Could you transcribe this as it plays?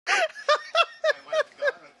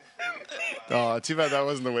Oh, too bad that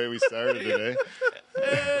wasn't the way we started today.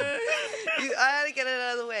 I had to get it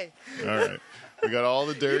out of the way. All right. We got all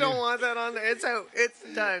the dirty. You don't want that on there. It's out. It's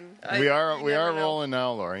done. We are rolling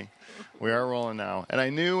now, Laurie. We are rolling now. And I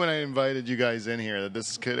knew when I invited you guys in here that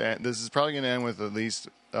this is probably going to end with at least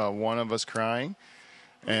one of us crying.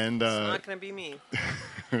 And it's not going to be me.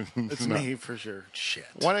 It's me for sure. Shit.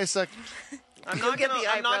 When I said, I'm not going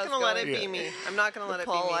to let it be me. I'm not going to let it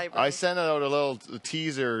be me. I sent out a little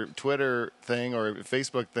teaser Twitter thing or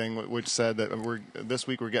Facebook thing which said that this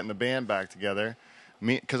week we're getting the band back together.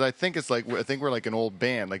 Because I think we're like an old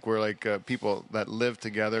band. Like we're like people that live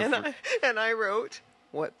together. And I wrote,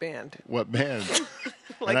 what band? What band?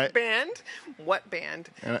 Band? What band?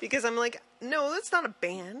 Because I'm like, no, that's not a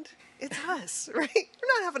band. It's us, right?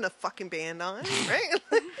 We're not having a fucking band on, right?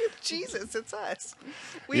 Jesus, it's us.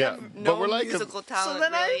 We have no musical talent. So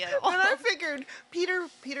then I figured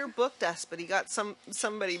Peter booked us, but he got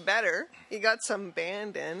somebody better. He got some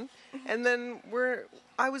band in, and then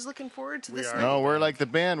I was looking forward to this. No, we're like the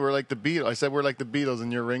band. We're like the Beatles. I said we're like the Beatles,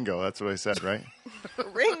 and you're Ringo. That's what I said, right?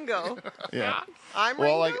 Ringo. Yeah. I'm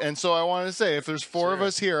Ringo. And so I wanted to say, if there's four of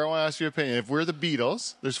us here, I want to ask your opinion. If we're the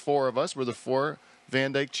Beatles, there's four of us. We're the four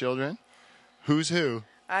Van Dyke children. Who's who?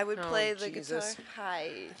 I would play the guitar. Hi.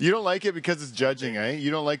 You don't like it because it's judging, eh?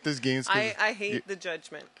 You don't like this game. I hate the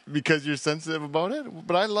judgment. Because you're sensitive about it?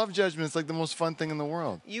 But I love judgment. It's like the most fun thing in the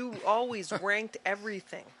world. You always ranked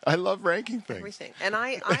everything. I love ranking things. Everything. And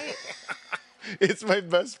I it's my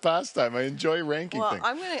best pastime. I enjoy ranking things.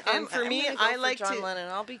 I like John Lennon.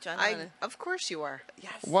 I'll be John Lennon. Of course you are.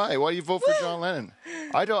 Yes. Why? Why do you vote for John Lennon?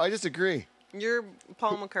 I disagree. You're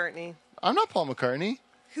Paul McCartney. I'm not Paul McCartney.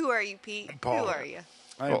 Who are you, Pete? Paul. Who are you?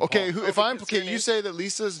 You say that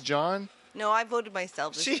Lisa's John? No, I voted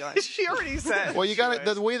myself as John. She already said. Well, you got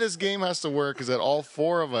the way this game has to work is that all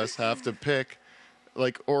four of us have to pick,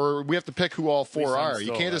 or we have to pick who all four are.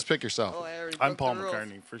 You can't just pick yourself. Oh, I'm Paul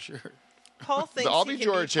McCartney for sure. Paul thinks I'll be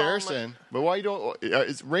George Harrison, but why you don't?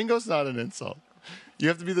 Ringo's not an insult. You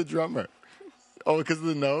have to be the drummer. Oh, because of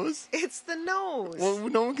the nose? It's the nose. Well,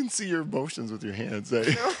 no one can see your emotions with your hands.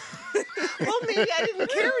 Eh? No. Well, maybe I didn't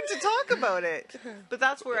care to talk about it. But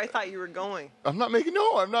that's where I thought you were going. I'm not making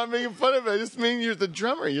fun of it. I just mean you're the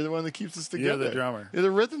drummer. You're the one that keeps us together. You're the drummer. You're the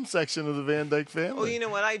rhythm section of the Van Dyke family. Oh, you know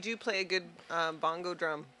what? I do play a good bongo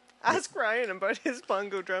drum. Ask Ryan about his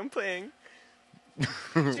bongo drum playing.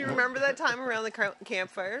 Do you remember that time around the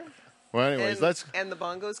campfire? Well, anyways, and the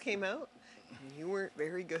bongos came out? You weren't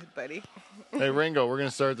very good, buddy. Hey, Ringo, we're going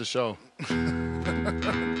to start the show.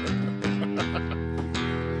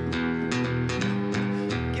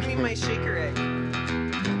 Give me my shaker egg.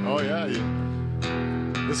 Oh, yeah.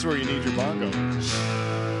 This is where you need your bongo.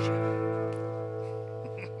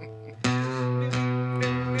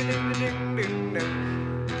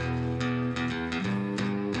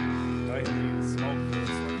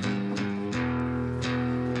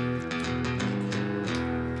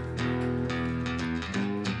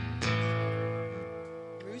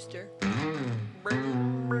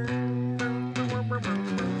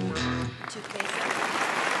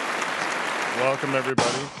 Welcome,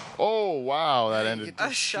 everybody. Oh, wow, that ended.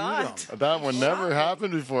 A shot. That one never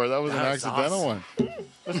happened before. That was an accidental one.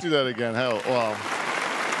 Let's do that again. Hell, wow.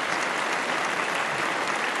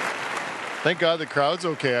 Thank God the crowd's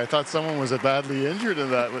okay. I thought someone was badly injured in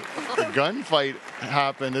that. The gunfight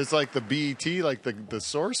happened. It's like the BET, like the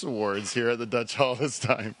Source Awards here at the Dutch Hall this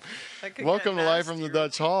time. Welcome to Live from the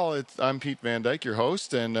Dutch Hall. I'm Pete Van Dyke, your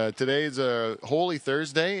host, and today is a Holy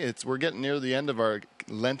Thursday. We're getting near the end of our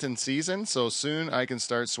Lenten season, so soon I can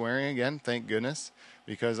start swearing again. Thank goodness,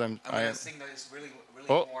 because I'm going to sing this really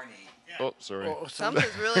horny. Oh, sorry.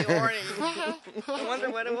 Something's really horny. I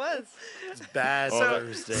wonder what it was. It's bad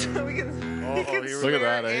Thursday. So we can look at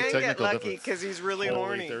that, eh? And Technical get lucky difference. because he's really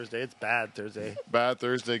horny. Thursday. It's bad Thursday. Bad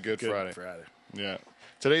Thursday, Good Friday. Yeah.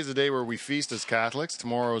 Today's the day where we feast as Catholics.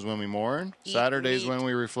 Tomorrow is when we mourn. Saturday is when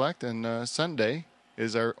we reflect. And Sunday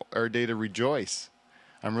is our day to rejoice.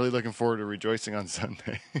 I'm really looking forward to rejoicing on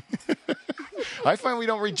Sunday. I find we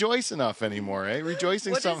don't rejoice enough anymore, eh?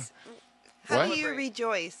 Rejoicing How do you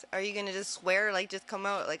rejoice? Are you going to just swear, like just come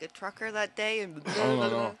out like a trucker that day? And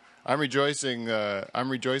no. I'm rejoicing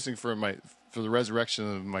for the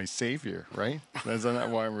resurrection of my Savior, right? That's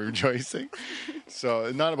not why I'm rejoicing.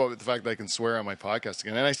 So not about the fact that I can swear on my podcast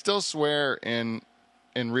again. And I still swear in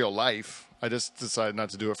real life. I just decided not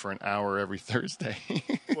to do it for an hour every Thursday.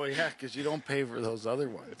 Well, yeah, because you don't pay for those other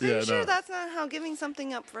ones. Are you sure that's not how giving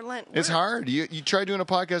something up for Lent works? It's hard. You try doing a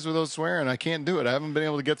podcast without swearing. I can't do it. I haven't been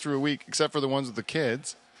able to get through a week, except for the ones with the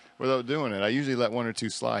kids, without doing it. I usually let one or two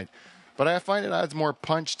slide. But I find it adds more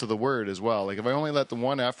punch to the word as well. Like if I only let the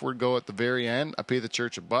one F word go at the very end, I pay the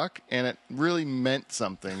church $1, and it really meant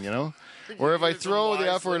something, you know? Or if I throw the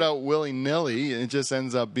F word out willy-nilly, it just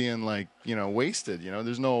ends up being like, you know, wasted, you know?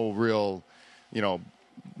 There's no real, you know,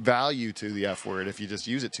 value to the F word if you just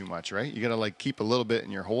use it too much, right? You got to like keep a little bit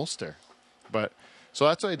in your holster. But so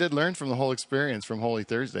that's what I did learn from the whole experience from Holy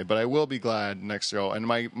Thursday. But I will be glad next year. And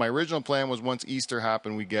my original plan was once Easter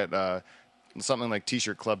happened, we get something like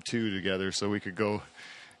T-shirt Club 2 together so we could go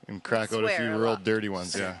and crack out a few real dirty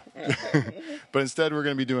ones. Yeah. But instead, we're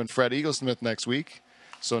going to be doing Fred Eaglesmith next week.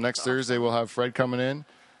 So next Thursday, we'll have Fred coming in.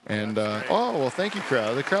 And, oh, well, thank you,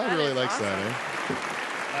 crowd. The crowd really likes that,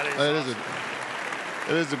 eh?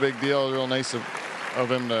 It is a big deal. Real nice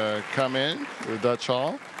of him to come in to the Dutch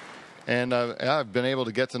Hall. And I've been able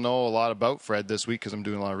to get to know a lot about Fred this week because I'm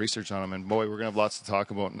doing a lot of research on him. And, boy, we're going to have lots to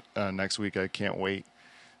talk about next week. I can't wait.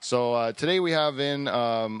 So today we have in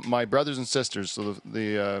my brothers and sisters, so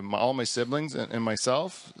all my siblings and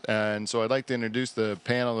myself. And so I'd like to introduce the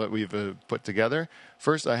panel that we've put together.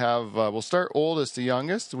 First, I have, we'll start oldest to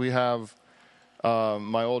youngest. We have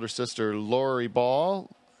my older sister, Laurie Ball.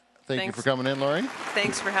 Thanks. You for coming in, Laurie.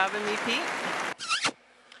 Thanks for having me, Pete.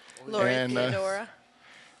 Laurie Theodora.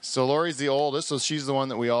 So Laurie's the oldest, so she's the one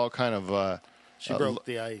that we all kind of she broke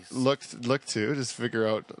the ice. Looked to just figure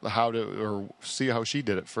out how to, or see how she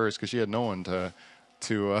did it first, because she had no one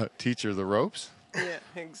to teach her the ropes. Yeah,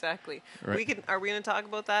 exactly. Right. Are we going to talk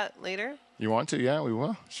about that later? You want to? Yeah, we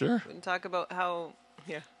will. Sure. We can talk about how.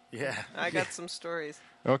 Yeah. I got some stories.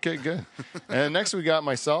 Okay, good. And next we got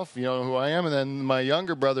myself, you know who I am, and then my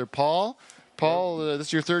younger brother, Paul. Paul, this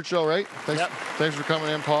is your third show, right? Thanks for coming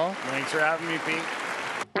in, Paul. Thanks for having me, Pete.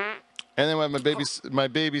 And then we have my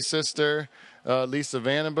baby sister, Lisa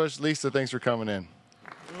VandenBussche. Lisa, thanks for coming in.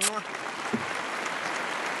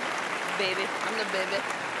 Baby, I'm the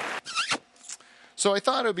baby. So I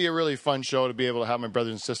thought it would be a really fun show to be able to have my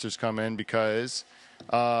brothers and sisters come in because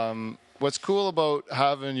what's cool about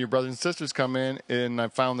having your brothers and sisters come in, and I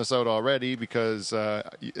found this out already, because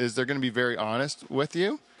is they're going to be very honest with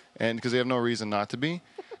you, and because they have no reason not to be,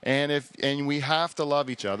 and we have to love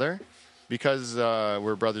each other because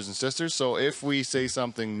we're brothers and sisters. So if we say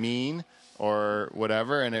something mean or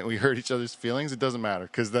whatever, and we hurt each other's feelings, it doesn't matter,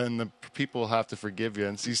 because then the people have to forgive you,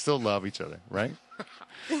 and so you still love each other, right?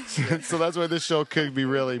 So that's why this show could be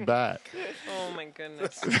really bad. Oh my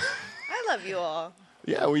goodness. I love you all.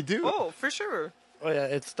 Yeah, we do. Oh, for sure. Oh, yeah,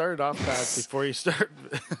 it started off bad before you start.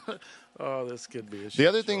 Oh, this could be a shit The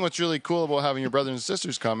other show. thing what's really cool about having your brothers and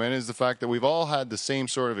sisters come in is the fact that we've all had the same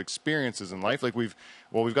sort of experiences in life. Like we've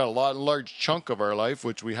got a large chunk of our life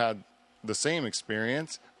which we had the same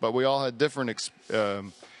experience, but we all had different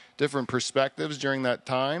perspectives during that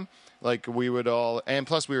time. Like we would all, and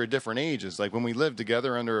plus we were different ages. Like when we lived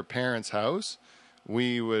together under a parent's house,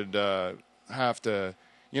 we would have to,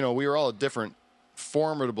 you know, we were all at different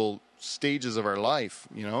formidable stages of our life,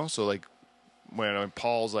 you know. So like when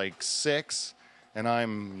Paul's like 6 and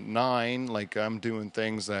I'm 9, like I'm doing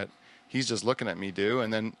things that he's just looking at me do,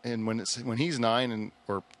 and when he's 9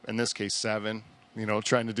 or in this case 7, you know,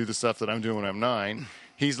 trying to do the stuff that I'm doing when I'm 9,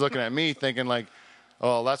 he's looking at me thinking like,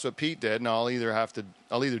 oh, that's what Pete did, and I'll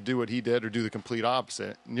either do what he did or do the complete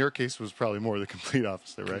opposite. In your case, was probably more the complete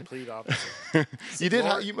opposite, right? Complete opposite.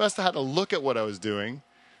 You must have had to look at what I was doing.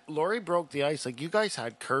 Lori broke the ice. Like, you guys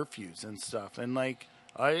had curfews and stuff, and like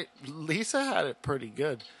Lisa had it pretty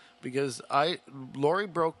good because Lori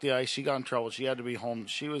broke the ice. She got in trouble. She had to be home.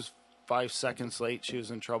 She was 5 seconds late. She was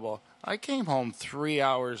in trouble. I came home 3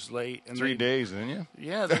 hours late. And 3 days, didn't you?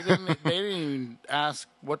 Yeah, they didn't even ask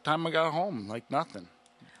what time I got home. Like nothing.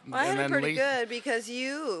 Well, I had it pretty good because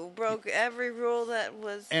you broke every rule that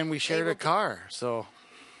was. And we shared a car, so.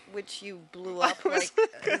 Which you blew up like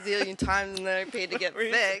a zillion times, and then I paid to get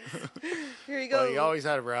fixed. Here you go. Well, you always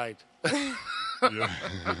had a ride.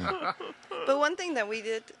 But one thing that we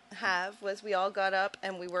did have was we all got up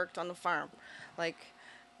and we worked on the farm, like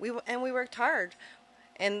we worked hard.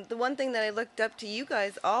 And the one thing that I looked up to you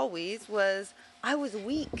guys always was I was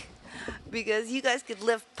weak because you guys could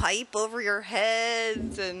lift pipe over your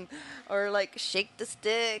heads or like shake the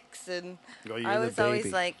sticks, and I was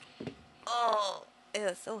always like, oh. It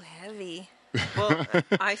was so heavy. Well,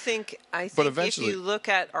 I think if you look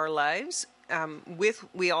at our lives,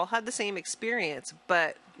 we all had the same experience,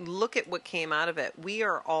 but look at what came out of it. We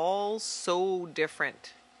are all so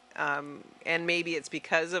different. And maybe it's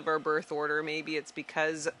because of our birth order. Maybe it's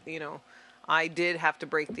because, you know, I did have to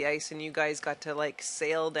break the ice and you guys got to like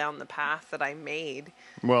sail down the path that I made.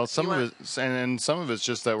 Well, some of it's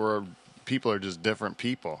just that people are just different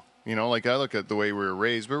people. You know, like I look at the way we were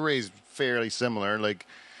raised. We're raised fairly similar. Like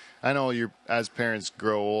I know as parents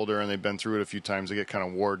grow older and they've been through it a few times, they get kind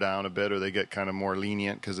of wore down a bit, or they get kind of more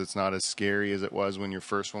lenient because it's not as scary as it was when your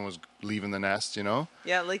first one was leaving the nest, you know?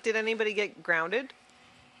 Yeah, like, did anybody get grounded?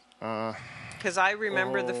 Because I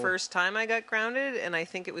remember the first time I got grounded, and I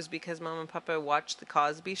think it was because Mom and Papa watched The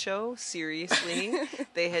Cosby Show. Seriously.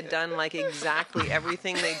 They had done, like, exactly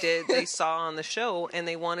everything they saw on the show, and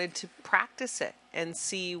they wanted to practice it and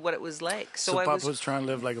see what it was like. So Papa was trying to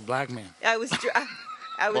live like a black man. I was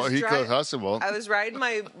Well, he could hustle. I was riding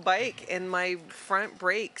my bike, and my front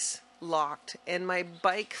brakes locked, and my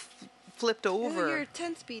bike flipped over. You're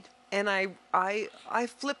 10-speed. And I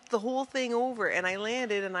flipped the whole thing over, and I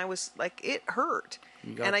landed, and I was like, it hurt.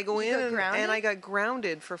 And I go in, and I got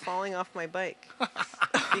grounded for falling off my bike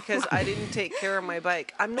because I didn't take care of my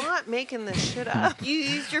bike. I'm not making this shit up. You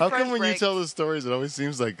used your How front come when brakes. you tell the stories, it always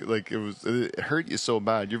seems like it hurt you so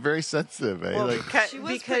bad? You're very sensitive, eh? Well, like, She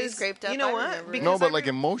was pretty scraped up, you know I what? remember. Because no, but I like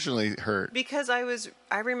emotionally hurt. because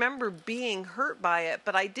I remember being hurt by it,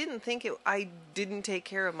 but I didn't think I didn't take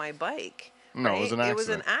care of my bike. No, right? it was an It was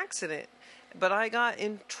an accident. accident. But I got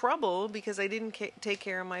in trouble because I didn't take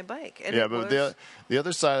care of my bike. And Yeah, it but was, the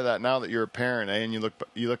other side of that, now that you're a parent, and you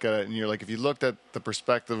look at it, and you're like, if you looked at the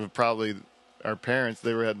perspective of probably our parents,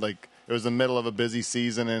 they had like, it was the middle of a busy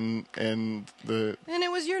season, and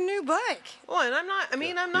it was your new bike. well, and I'm not. I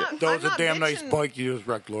mean, I'm not. That I'm was a not damn nice bitching. bike you just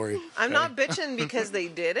wrecked, Laurie. I'm not bitching because they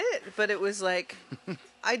did it, but it was like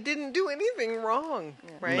I didn't do anything wrong,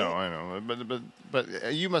 right? No, I know,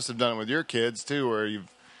 but you must have done it with your kids too, where you've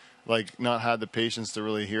like not had the patience to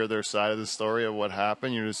really hear their side of the story of what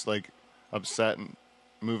happened. You're just like upset and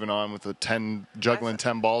moving on with juggling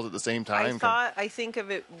 10 balls at the same time. I think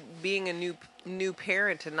of it being a new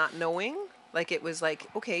parent and not knowing. Like, it was like,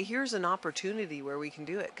 okay, here's an opportunity where we can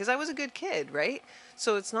do it. Because I was a good kid, right?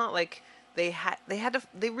 So it's not like they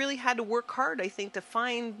really had to work hard, I think, to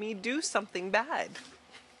find me do something bad.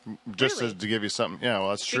 Just really. to give you something. Yeah, well,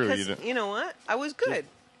 that's true. Because you know what? I was good.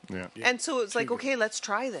 Yeah. And so it's like, okay, let's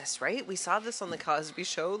try this, right? We saw this on the Cosby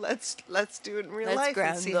Show. Let's do it in real Let's life and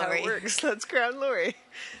ground see Laurie. how it works. Let's ground Laurie.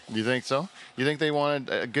 You think so? You think they wanted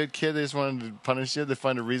a good kid? They just wanted to punish you? They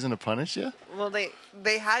find a reason to punish you? Well,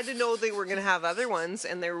 they had to know they were going to have other ones,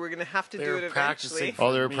 and they were going to have to They do were it practicing. eventually.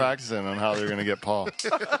 Oh, they were practicing on how they were going to get Paul.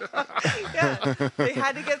 Yeah, they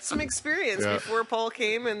had to get some experience Yeah. before Paul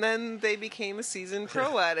came, and then they became a seasoned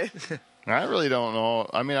pro at it. I really don't know.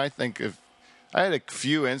 I mean, I think if I had a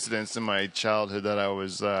few incidents in my childhood that I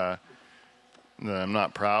was that I'm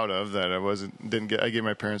not proud of, that I gave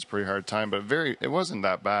my parents a pretty hard time, but it wasn't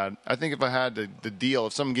that bad. I think if I had the deal,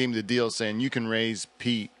 if someone gave me the deal saying you can raise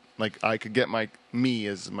Pete, like I could get me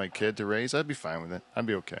as my kid to raise, I'd be fine with it. I'd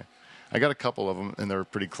be okay. I got a couple of them, and they were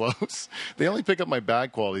pretty close. They only pick up my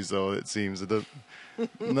bad qualities, though. It seems none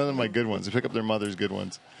of my good ones. They pick up their mother's good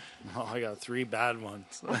ones. Oh, I got 3 bad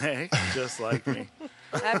ones, just like me.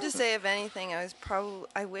 I have to say, if anything,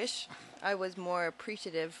 I wish I was more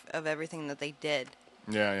appreciative of everything that they did.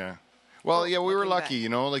 Yeah. Well, yeah, we were looking lucky, back. you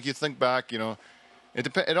know. Like you think back, you know,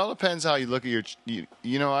 it all depends how you look at you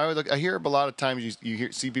know. I hear a lot of times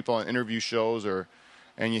see people on interview shows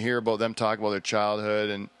and you hear about them talk about their childhood,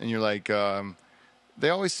 and you're like, they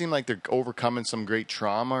always seem like they're overcoming some great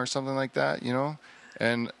trauma or something like that, you know.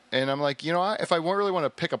 And I'm like, you know, if I really want to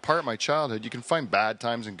pick apart my childhood, you can find bad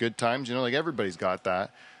times and good times, you know, like everybody's got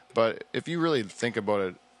that. But if you really think about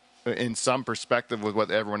it in some perspective with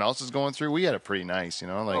what everyone else is going through, we had it pretty nice, you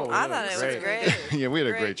know. Like, I thought it was great. yeah, we had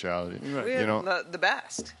a Great. great childhood. We You had know, the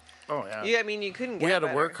best. Oh yeah. Yeah, I mean, you couldn't get We had to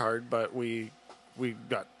better. work hard, but we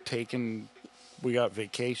got taken. We got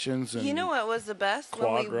vacations and You know what was the best? When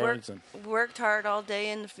quad we rides worked hard all day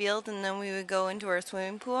in the field, and then we would go into our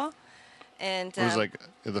swimming pool. And it was like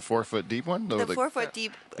the 4 foot deep one. the 4 foot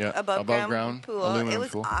deep Yeah, above above ground ground pool. aluminum It was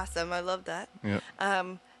pool. awesome. I loved that. Yeah.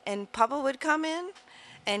 And Papa would come in,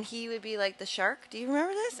 and he would be like the shark. Do you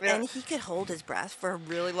remember this? Yeah. And he could hold his breath for a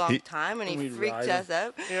really long He- time, and he We'd freaked ride us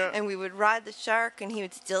out. Yeah. And we would ride the shark, and he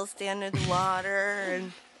would still stand in the water.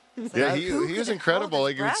 And Yeah, who he could was hold incredible. his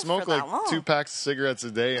Like he would breath smoke for like that long? 2 packs of cigarettes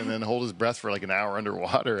a day and then hold his breath for like an hour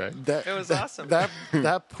underwater. Right? It was awesome.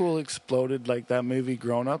 That pool exploded like that movie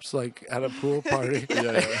Grown Ups, like at a pool party.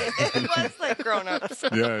 it was like grown ups.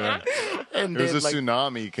 Yeah. And It was a like,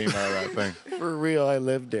 tsunami came out of that thing. for real, I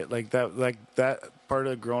lived it. Like that part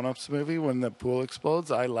of the Grown Ups movie when the pool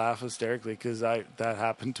explodes, I laugh hysterically because that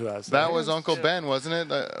happened to us. That was Uncle Ben,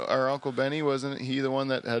 wasn't it? Our Uncle Benny, wasn't he the one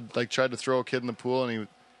that had like tried to throw a kid in the pool and he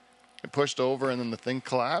pushed over and then the thing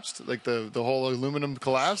collapsed? Like the whole aluminum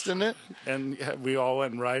collapsed, didn't it? And we all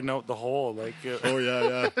went riding out the hole. Like, Oh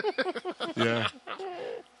yeah. Yeah,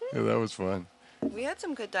 that was fun. We had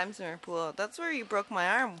some good times in our pool. That's where you broke my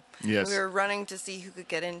arm. Yes. We were running to see who could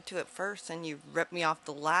get into it first, and you ripped me off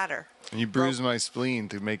the ladder. And you bruised my spleen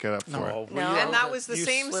to make it up for it. No. And that was the You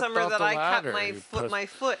same slipped summer off that the I cut ladder, my you foot. puss. My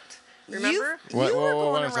foot. Remember? You What- were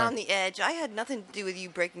what going was around that? the edge. I had nothing to do with you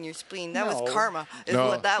breaking your spleen. That No. was karma, is No.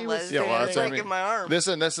 what that He was was. Yeah, well, that's what I breaking mean. my arm. This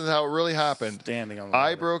is how it really happened. Standing on the I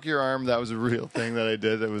ladder. broke your arm. That was a real thing that I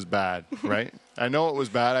did. That was bad, right? I know it was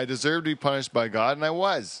bad. I deserved to be punished by God, and I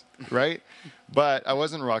was, right? But I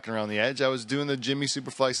wasn't rocking around the edge. I was doing the Jimmy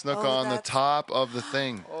Superfly snook Oh, on the that's- top of the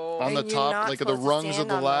thing, on And the you're top, not like of the supposed to rungs of stand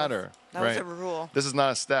the on those. ladder. That right? was a rule. This is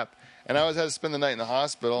not a step, and I always had to spend the night in the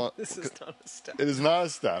hospital. This is not a step. It is not a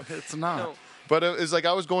step. It's not. No. But it was like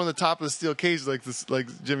I was going to the top of the steel cage like this, like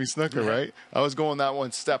Jimmy Snooker, right? I was going that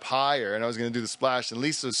one step higher, and I was going to do the splash. And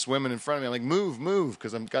Lisa was swimming in front of me. I'm like, move,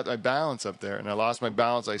 because I've got my balance up there, and I lost my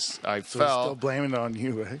balance. I So fell. he's still blaming it on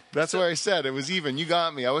you, eh? That's why I said it was even. You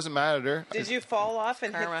got me. I wasn't mad at her. Did you fall off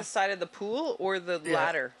and hit Karma. the side of the pool or the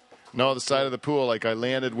ladder? No, the side of the pool. Like I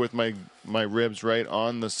landed with my ribs right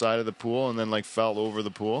on the side of the pool, and then like fell over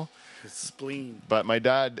the pool. His spleen. But my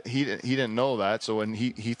dad, he didn't know that, so when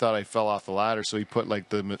he thought I fell off the ladder, so he put like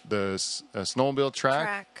the snowmobile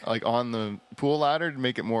track like on the pool ladder to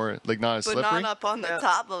make it more like not as But slippery. not up on the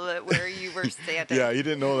top of it where you were standing. Yeah, he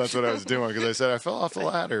didn't know that's what I was doing because I said I fell off the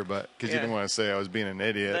ladder, but because you didn't want to say I was being an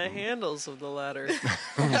idiot. The handles of the ladder.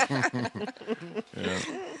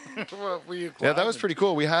 What were you Yeah, that was climbing? pretty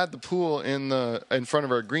cool. We had the pool in front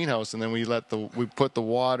of our greenhouse, and then we put the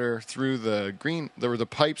water through the there were the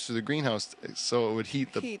pipes through the greenhouse, so it would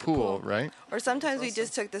heat the pool, right? Or sometimes we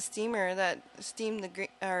just took the steamer that steamed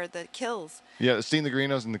the kills. Yeah, steam the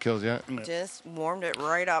greenhouse and the kills. Yeah. Just warmed it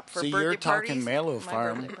right up for See, birthday you're talking parties. Mallow My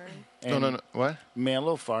Farm. birthday party. No. What?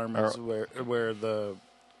 Mallow Farm is where the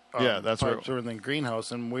Yeah, that's where- pipes were in the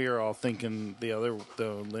greenhouse, and we are all thinking the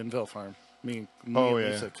Linville Farm. Me Oh, and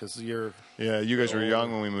yeah. Lisa, because you're Yeah, you guys were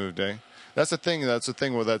young when we moved, eh? That's the thing. That's the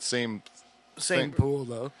thing with that same. same pool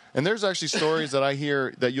though. And there's actually stories that I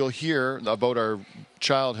hear that you'll hear about our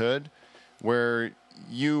childhood, where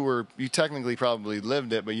you technically probably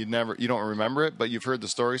lived it, but you don't remember it, but you've heard the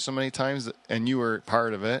story so many times, and you were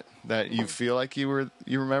part of it that you feel like you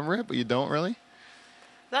remember it, but you don't really.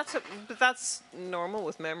 But that's normal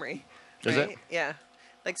with memory. Is right? it? Yeah.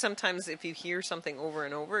 Like sometimes if you hear something over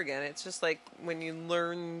and over again, it's just like when you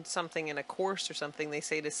learn something in a course or something, they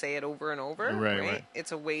say to say it over and over. Right.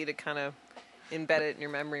 It's a way to kind of embed it in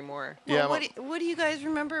your memory more. Yeah, Well, what do you guys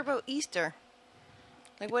remember about Easter?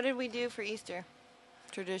 Like, what did we do for Easter?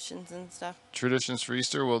 Traditions and stuff. Traditions for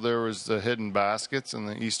Easter. Well, there was the hidden baskets in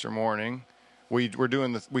the Easter morning. We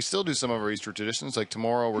still do some of our Easter traditions. Like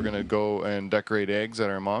tomorrow, we're going to go and decorate eggs at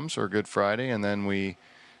our mom's for Good Friday, and then we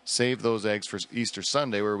save those eggs for Easter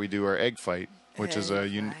Sunday, where we do our egg fight, which is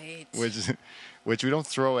which we don't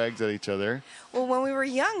throw eggs at each other. Well, when we were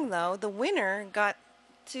young, though, the winner got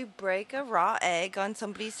to break a raw egg on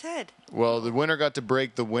somebody's head. Well, the winner got to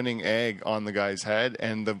break the winning egg on the guy's head,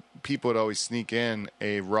 and the people would always sneak in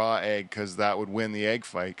a raw egg because that would win the egg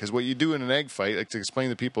fight. Because what you do in an egg fight, like to explain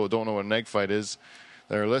to people who don't know what an egg fight is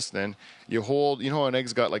that are listening, you hold, how an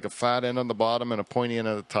egg's got like a fat end on the bottom and a pointy end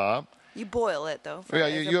at the top. You boil it, though. Yeah,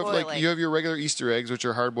 you have your regular Easter eggs, which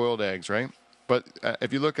are hard-boiled eggs, right? But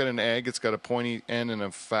if you look at an egg, it's got a pointy end and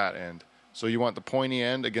a fat end. So you want the pointy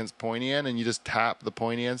end against pointy end, and you just tap the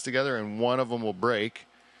pointy ends together, and one of them will break,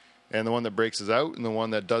 and the one that breaks is out, and the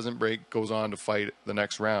one that doesn't break goes on to fight the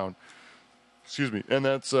next round. Excuse me, and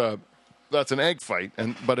that's an egg fight.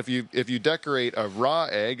 But if you decorate a raw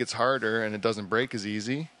egg, it's harder and it doesn't break as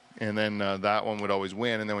easy. And then that one would always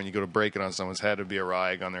win. And then when you go to break it on someone's head, it would be a raw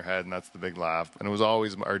egg on their head, and that's the big laugh. And it was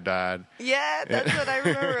always our dad. Yeah, that's what I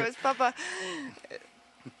remember. It was Papa.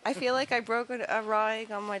 I feel like I broke a raw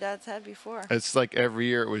egg on my dad's head before. It's like every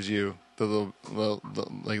year it was you. The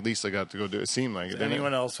like Lisa got to go do it. It seemed like it. Didn't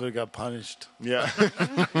Anyone it? else would have got punished. Yeah.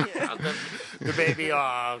 The baby,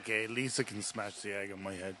 okay, Lisa can smash the egg on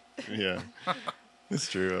my head. Yeah. It's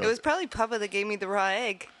true. It was probably Papa that gave me the raw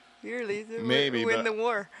egg. Here, Lisa. Maybe, win but- the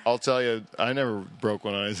war. I'll tell you, I never broke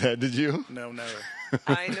one on his head. Did you? No, never.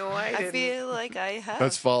 I know I I didn't. feel like I have.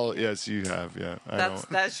 That's follow. Yes, you have. Yeah. I know.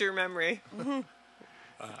 That's your memory. And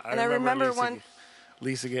I remember Lisa, one-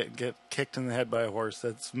 Lisa get kicked in the head by a horse.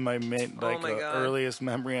 That's my main, Oh my God. earliest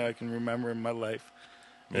memory I can remember in my life.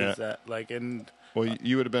 Yeah. Is that and Well,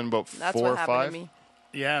 you would have been about That's 4 what or happened 5. to me.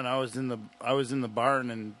 yeah, and I was in the barn,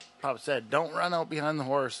 and Pop said, "Don't run out behind the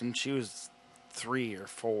horse," and she was 3 or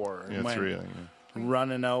 4. And Yeah, went 3. I think, yeah.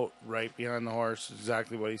 running out right behind the horse,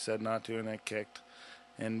 exactly what he said not to, and I kicked.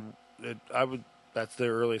 And that's the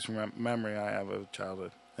earliest memory I have of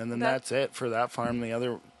childhood. And then That- that's it for that farm. The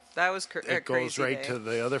other That was it goes crazy right day. to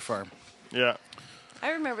the other farm. Yeah.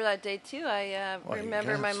 I remember that day too. I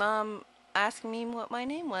remember my mom asking me what my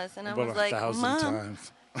name was, and I About was like, 1,000 Mom,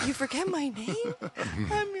 times. you forget my name?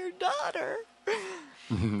 I'm your daughter.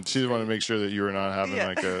 She just wanted to make sure that you were not having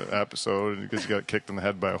like a episode because you got kicked in the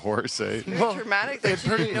head by a horse, eh? Very traumatic that she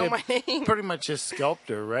didn't know my name. Pretty much just scalped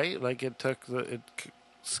her, right? Like it took it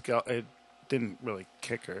didn't really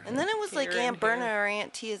kick her. And then it was like Here and Aunt Berna here. or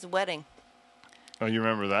Aunt Tia's wedding. Oh, you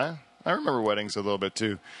remember that? I remember weddings a little bit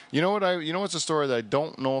too. You know what's a story that I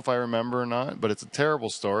don't know if I remember or not, but it's a terrible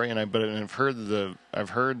story, and I've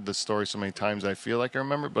heard the story so many times I feel like I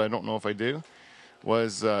remember it, but I don't know if I do.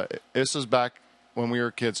 This was back when we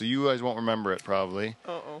were kids, so you guys won't remember it probably.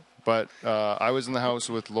 But I was in the house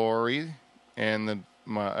with Laurie, and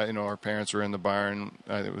our parents were in the barn.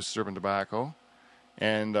 It was serving tobacco,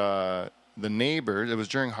 and the neighbor. It was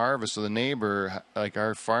during harvest, so the neighbor, like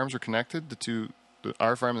our farms were connected,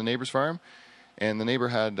 our farm and the neighbor's farm, and the neighbor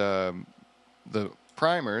had the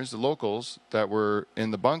primers, the locals that were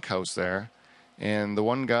in the bunkhouse there. And the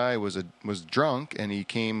one guy was drunk, and he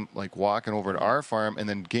came like walking over to our farm, and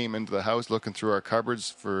then came into the house looking through our cupboards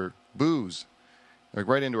for booze, like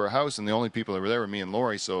right into our house. And the only people that were there were me and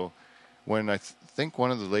Laurie. So when I think one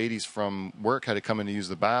of the ladies from work had to come in to use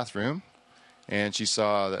the bathroom, and she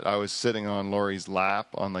saw that I was sitting on Laurie's lap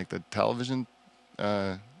on like the television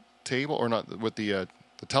table, or not with the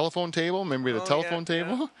telephone table. Remember we had a telephone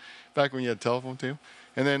table back when you had a telephone table,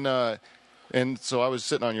 and then. And so I was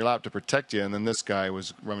sitting on your lap to protect you, and then this guy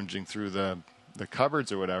was rummaging through the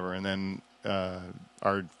cupboards or whatever, and then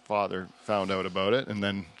our father found out about it, and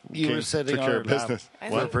then You were sitting took on care her of business.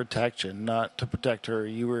 lap for protection, not to protect her.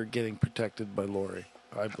 You were getting protected by Laurie,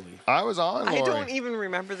 I believe. I was on Laurie. I don't even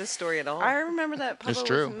remember this story at all. I remember that Papa It's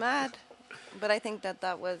true. was mad, but I think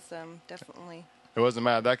that was definitely... It wasn't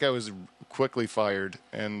mad. That guy was quickly fired,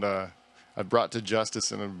 and I brought to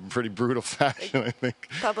justice in a pretty brutal fashion, I think.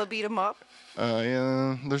 Papa beat him up.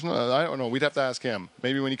 Yeah, I don't know. We'd have to ask him.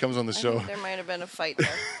 Maybe when he comes on the I show. think there might have been a fight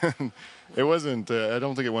there. It wasn't. I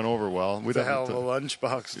don't think it went over well. We'd It's a have hell of a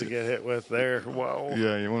lunchbox to get hit with there. Whoa.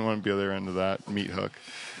 Yeah, you wouldn't want to be on the other end of that meat hook.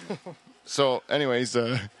 So, anyways,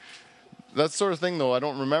 that sort of thing, though, I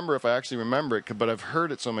don't remember if I actually remember it, but I've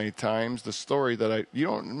heard it so many times. The story that you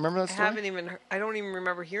don't remember that story? I don't even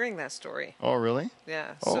remember hearing that story. Oh, really?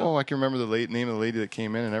 Yeah. Oh, I can remember the name of the lady that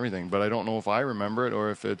came in and everything, but I don't know if I remember it or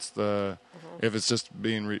if it's if it's just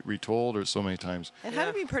being retold or so many times. It had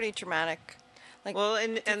to be pretty traumatic. Like, Well,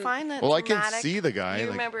 and find that Well, I traumatic, can see the guy. You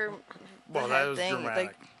like, remember Well, the that head was thing,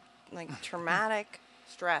 dramatic. like traumatic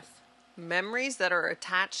stress. memories that are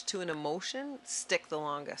attached to an emotion stick the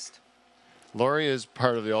longest. Laurie is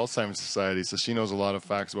part of the Alzheimer's Society, so she knows a lot of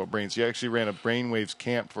facts about brains. She actually ran a brainwaves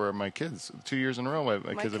camp for my kids 2 years in a row.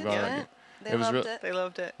 My kids have gone. went. They It was loved it. They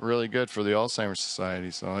loved it. really good for the Alzheimer's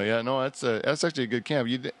Society. So yeah, no, that's actually a good camp.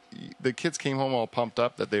 The kids came home all pumped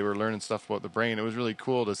up that they were learning stuff about the brain. It was really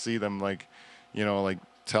cool to see them like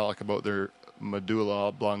talk about their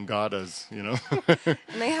medulla oblongatas. And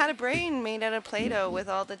they had a brain made out of Play-Doh with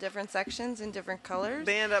all the different sections and different colors.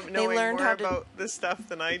 They end up They knowing learned more how to- about this stuff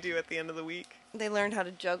than I do at the end of the week. They learned how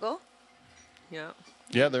to juggle. Yeah.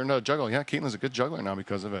 Yeah, they're not juggling. Yeah, Caitlin's a good juggler now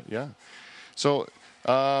because of it. Yeah. So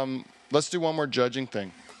let's do one more judging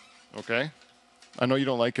thing. Okay. I know you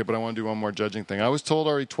don't like it, but I want to do one more judging thing. I was told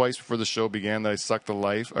already twice before the show began that I sucked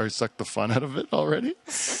the fun out of it already.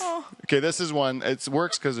 Oh. Okay, this is one. It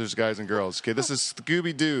works because there's guys and girls. Okay, this is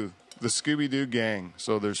Scooby-Doo, the Scooby-Doo gang.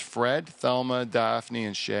 So there's Fred, Thelma, Daphne,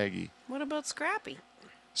 and Shaggy. What about Scrappy?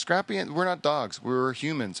 Scrappy, we're not dogs. We're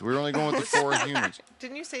humans. We're only going with the 4 humans.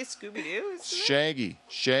 Didn't you say Scooby-Doo? Shaggy,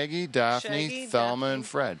 Daphne, Shaggy, Thelma, Daphne. and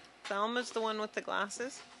Fred. Thelma's the one with the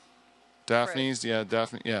glasses. Daphne's,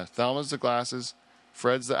 Thelma's the glasses.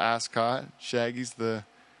 Fred's the ascot. Shaggy's the...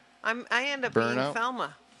 I end up Burnout? being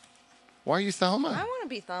Thelma. Why are you I Thelma? want to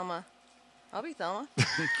be Thelma. I'll be Thelma.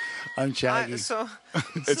 I'm Shaggy. It's so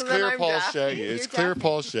then clear I'm Paul's Daphne. Shaggy. It's You're clear Daphne.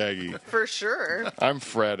 Paul's Shaggy. For sure. I'm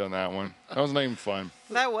Fred on that one. That was not even fun.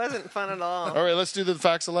 That wasn't fun at all. All right, let's do the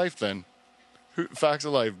facts of life then. Facts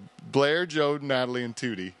of life. Blair, Joe, Natalie, and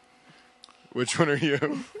Tootie. Which one are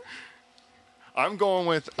you? I'm going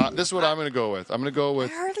with... this is what I'm going to go with. I'm going to go I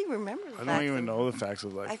with... hardly remember the I don't facts even of- know the facts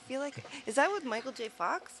of life. I feel like... Is that with Michael J.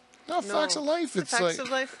 Fox? No, facts of life. It's Facts like... of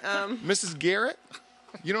life. Mrs. Garrett?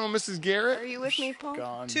 You know Mrs. Garrett? Are you with me, Paul?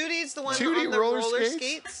 Gone. Tootie's the one Tootie on the roller roller skates?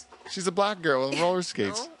 skates. She's a black girl with roller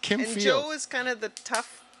skates. No? Kim and Field. Joe is kind of the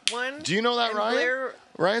tough one. Do you know that, and Ryan? Blair,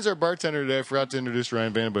 Ryan's our bartender today. I forgot to introduce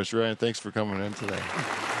Ryan VandenBussche. Ryan, thanks for coming in today.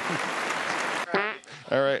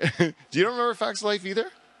 All right. Do you don't remember Facts of Life either?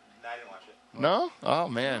 I didn't watch it. No? Oh,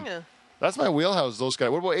 man. yeah. That's my wheelhouse, those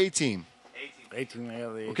guys. What about A-Team? A-Team, yeah,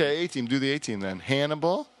 the A-Team. Okay, A-Team. Do the A-Team then.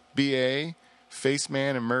 Hannibal, B.A.,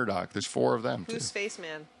 Faceman, and Murdoch. There's 4 of them, Who's too.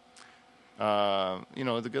 Faceman?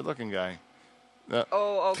 The good-looking guy.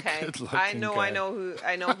 Oh, okay. I know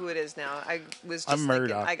who it is now. I was just I'm thinking.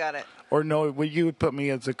 Murdoch. I got it. Or no, you would put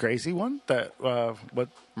me as the crazy one? What?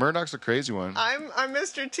 Murdoch's a crazy one. I'm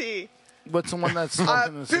Mr. T. What's the one that's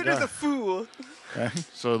smoking the Peter's cigar? a fool.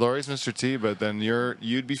 So Laurie's Mr. T, but then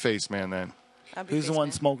you'd be Faceman then. I'll be Who's the one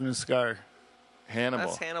Faceman. smoking the cigar? Hannibal.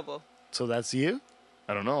 That's Hannibal. So that's you?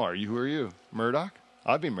 I don't know. Who are you? Murdoch?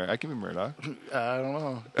 I can be Murdoch. I don't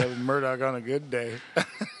know. That was Murdoch on a good day.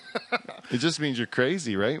 It just means you're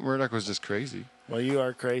crazy, right? Murdoch was just crazy. Well, you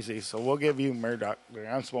are crazy, so we'll give you Murdoch.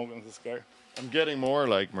 I'm smoking the cigar. I'm getting more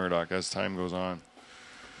like Murdoch as time goes on.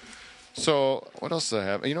 So what else do I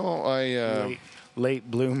have?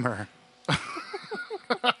 Late bloomer.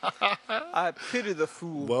 I pity the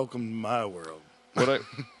fool. Welcome to my world. All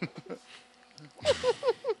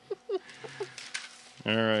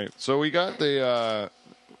right. So we got the.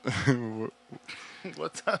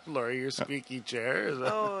 What's up, Laurie? Your squeaky chair? Is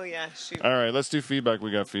that... Oh yeah, shoot. All right. Let's do feedback.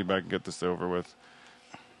 We got feedback and get this over with.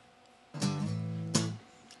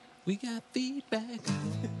 We got feedback.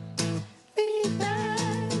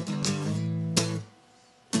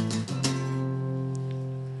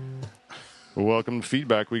 Welcome to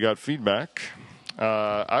feedback. We got feedback.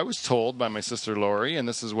 I was told by my sister Laurie, and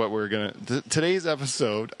this is what we're gonna. Today's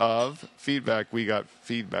episode of feedback. We got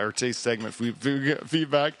feedback. Or today's segment,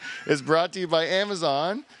 feedback, is brought to you by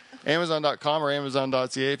Amazon. Amazon.com or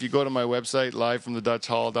Amazon.ca. If you go to my website,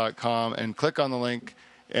 livefromthedutchhall.com, and click on the link,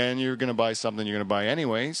 and you're going to buy something you're going to buy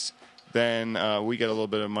anyways, then we get a little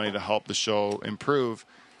bit of money to help the show improve.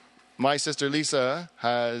 My sister Lisa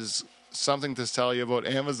has something to tell you about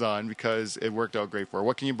Amazon because it worked out great for her.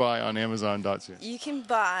 What can you buy on Amazon.ca? You can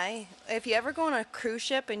buy, if you ever go on a cruise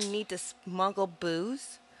ship and you need to smuggle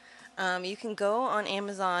booze, you can go on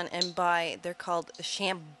Amazon and buy, they're called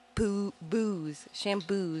shampoos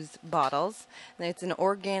bottles. And it's an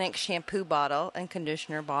organic shampoo bottle and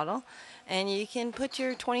conditioner bottle. And you can put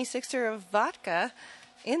your 26er of vodka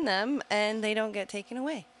in them and they don't get taken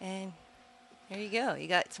away. And there you go. You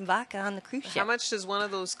got some vodka on the cruise ship. How much does one of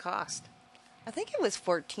those cost? I think it was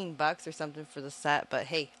 $14 or something for the set, but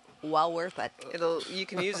hey, well worth it. You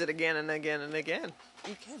can use it again and again and again.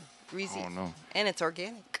 You can. Easy. Oh, no. And it's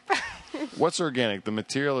organic. What's organic? The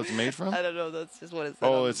material it's made from? I don't know. That's just what it says.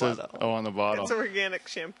 Oh, on it says the bottle. on the bottle. It's organic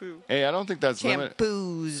shampoo. Hey, I don't think that's limited.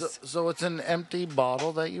 Shampoos. So it's an empty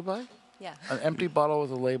bottle that you buy? Yeah. An empty bottle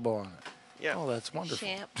with a label on it. Yeah. Oh, that's wonderful.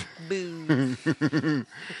 Shampoos.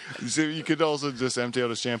 So you could also just empty out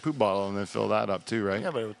a shampoo bottle and then fill that up too, right? Yeah,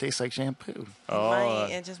 but it would taste like shampoo.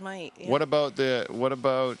 It just might. Yeah. What about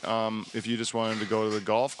if you just wanted to go to the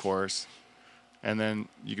golf course, and then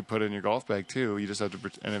you could put it in your golf bag too? You just have to,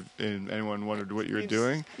 and if anyone wondered what you were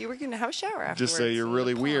doing, You were going to have a shower afterwards. just say you're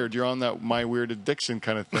really weird. You're on that My Weird Addiction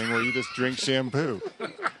kind of thing where you just drink shampoo.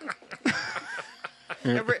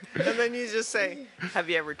 And then you just say, "Have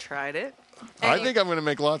you ever tried it?" I think I'm going to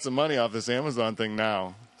make lots of money off this Amazon thing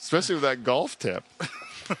now, especially with that golf tip.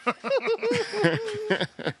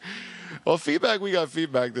 Well, feedback, we got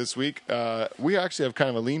feedback this week. We actually have kind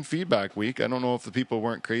of a lean feedback week. I don't know if the people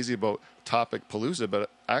weren't crazy about Topic Palooza, but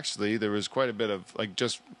actually there was quite a bit of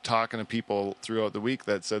just talking to people throughout the week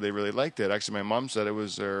that said they really liked it. Actually, my mom said it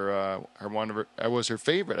was her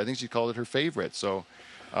favorite. I think she called it her favorite. So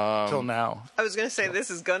Till now. I was going to say this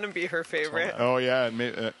is going to be her favorite. oh yeah,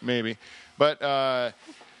 maybe. But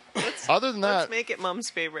other than that, Let's make it Mom's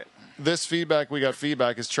favorite. this feedback, we got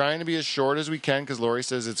feedback, is trying to be as short as we can because Laurie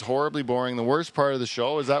says it's horribly boring. The worst part of the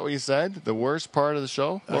show, is that what you said? The worst part of the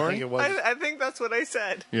show, I Laurie? think it was. I think that's what I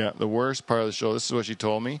said. Yeah, the worst part of the show. This is what she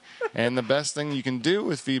told me. And the best thing you can do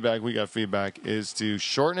with feedback, we got feedback, is to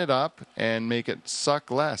shorten it up and make it suck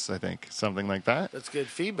less, I think. Something like that. That's good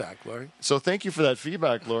feedback, Laurie. So thank you for that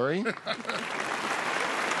feedback, Laurie. You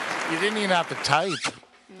didn't even have to type,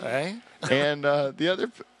 right? And the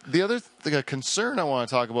other concern I want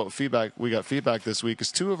to talk about feedback, we got feedback this week, is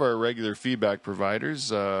two of our regular feedback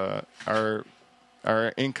providers are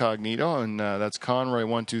incognito, and that's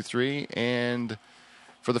Conroy123 and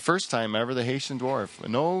for the first time ever, the Haitian Dwarf.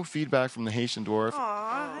 No feedback from the Haitian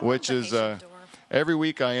Dwarf, which is every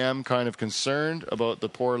week I am kind of concerned about the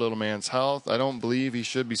poor little man's health. I don't believe he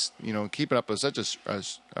should be, keeping up with such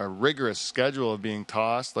a rigorous schedule of being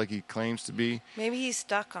tossed like he claims to be. Maybe he's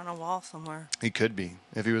stuck on a wall somewhere. He could be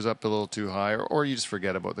if he was up a little too high, or you just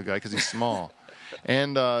forget about the guy because he's small.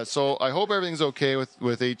 And so I hope everything's okay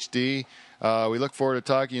with HD. We look forward to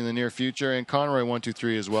talking in the near future. And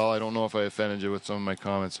Conroy123 as well. I don't know if I offended you with some of my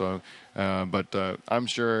comments, but I'm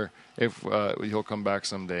sure if he'll come back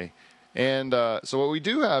someday. And so what we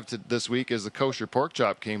do have this week is the kosher pork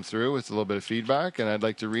chop came through with a little bit of feedback, and I'd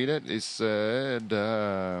like to read it. It said,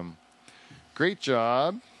 great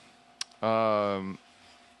job.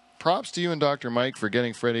 Props to you and Dr. Mike for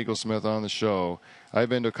getting Fred Eaglesmith on the show. I've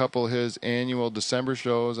been to a couple of his annual December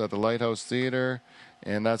shows at the Lighthouse Theater,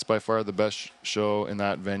 and that's by far the best show in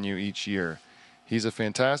that venue each year. He's a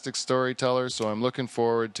fantastic storyteller, so I'm looking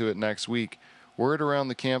forward to it next week. Word around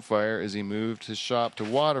the campfire is he moved his shop to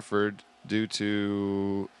Waterford due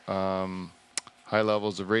to high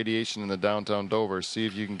levels of radiation in the downtown Dover. See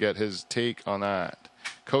if you can get his take on that.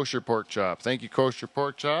 Kosher pork chop. Thank you, Kosher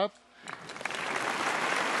pork chop.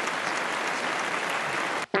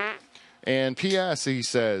 And P.S. he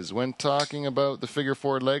says, when talking about the figure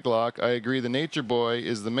four leg lock, I agree the nature boy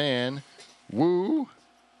is the man. Woo!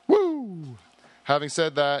 Woo! Having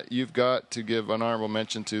said that, you've got to give an honorable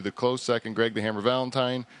mention to the close second, Greg the Hammer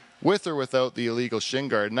Valentine, with or without the illegal shin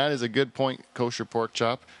guard. And that is a good point, Kosher pork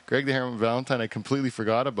chop. Greg the Hammer Valentine, I completely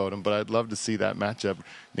forgot about him, but I'd love to see that matchup.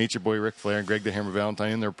 Nature boy Ric Flair and Greg the Hammer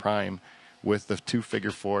Valentine in their prime with the two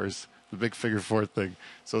figure fours. The big figure four thing.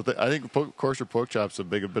 So I think Kosher Pork Chop's a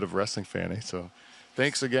bit of wrestling fan, eh? So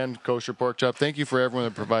thanks again, Kosher Pork Chop. Thank you for everyone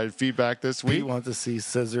that provided feedback this week. You want to see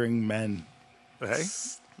scissoring men. Hey?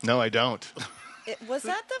 No, I don't. Was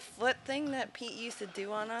that the foot thing that Pete used to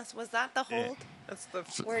do on us? Was that the hold? That's the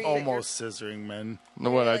Where you Almost scissoring men. No,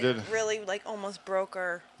 what I like, did. really like almost broke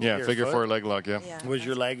our. Yeah, Your figure foot? four leg lock, yeah. Was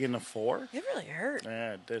your leg in a 4? It really hurt.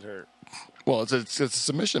 Yeah, it did hurt. Well, it's a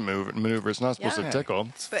submission maneuver. It's not supposed to Yeah. tickle.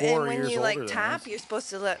 It's But 4 and when years you like older than tap, us. you're supposed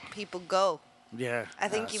to let people go. Yeah. I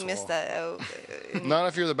think you missed that out. Not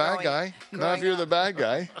if you're the bad Growing- guy. Not if growing you're up. the bad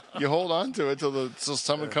guy. You hold on to it till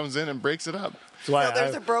someone comes in and breaks it up. That's why So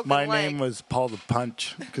there's a broken my leg. name was Paul the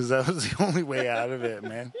Punch, because that was the only way out of it,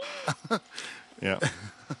 man. Yeah.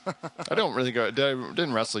 I don't really go.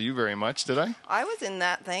 Didn't wrestle you very much, did I? I was in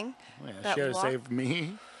that thing. Yeah, That should have walk- saved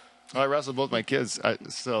me. I wrestled both my kids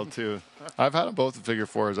still too. I've had them both in figure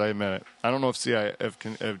fours. I admit it. I don't know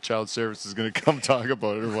if Child Service is going to come talk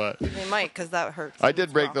about it or what. They might, because that hurts. I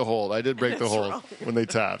did break the hold. I did break the It's hold wrong. when they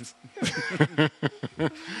tapped.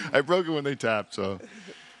 I broke it when they tapped. So,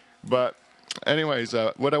 but anyways,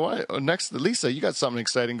 what I want next, Lisa, you got something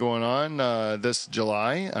exciting going on this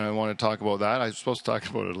July, and I want to talk about that. I was supposed to talk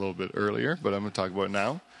about it a little bit earlier, but I'm going to talk about it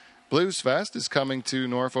now. Blues Fest is coming to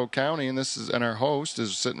Norfolk County, and our host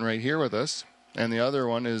is sitting right here with us, and the other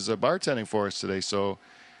one is bartending for us today. So,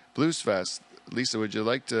 Blues Fest, Lisa, would you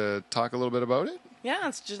like to talk a little bit about it? Yeah,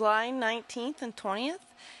 it's July 19th and 20th.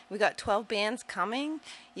 We got 12 bands coming.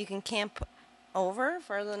 You can camp over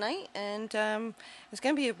for the night, and it's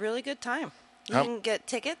going to be a really good time. You How- can get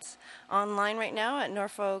tickets online right now at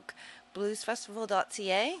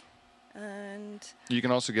norfolkbluesfestival.ca. And You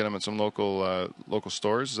can also get them at some local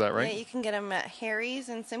stores. Is that right? yeah, you can get them at Harry's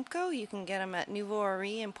in Simcoe. You can get them at Nouveau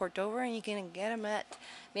Henri in Port Dover, and you can get them at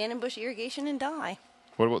VandenBussche Irrigation in Dye.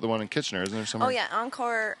 What about the one in Kitchener? Isn't there somewhere? Oh yeah,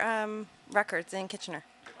 Encore Records in Kitchener.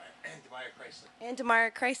 And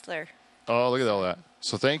DeMeyer Chrysler. Oh, look at all that.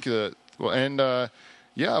 So thank you. Well, and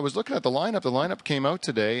yeah, I was looking at the lineup. The lineup came out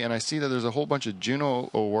today, and I see that there's a whole bunch of Juno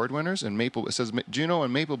Award winners and Maple. It says Juno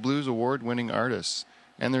and Maple Blues Award winning artists.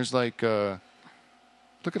 And there's like, look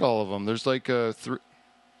at all of them. There's like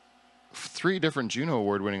three different Juno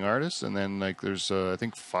Award winning artists, and then like there's I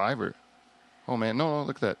think 5 or. Oh man, no,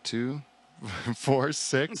 look at that. 2, 4,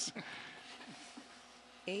 6,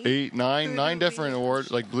 8, 9 different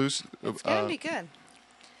awards like blues. It's gonna be good.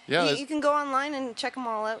 Yeah, You can go online and check them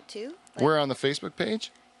all out too. Like, we're on the Facebook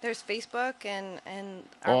page. there's Facebook and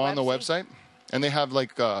our On the website, and they have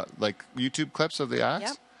like YouTube clips of the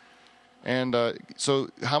acts. Yep. And so,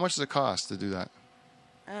 how much does it cost to do that?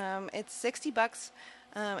 It's $60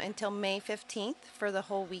 until May 15th for the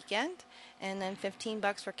whole weekend, and then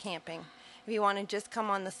 $15 for camping. If you want to just come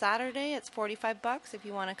on the Saturday, it's $45. If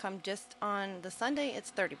you want to come just on the Sunday,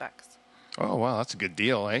 it's $30. Oh wow, that's a good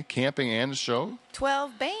deal, eh? Camping and a show.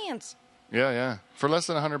 12 bands. Yeah. For less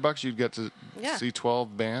than $100, you'd get to Yeah. see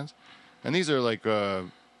 12 bands, and these are like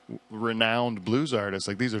renowned blues artists.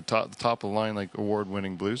 Like these are top of the line, like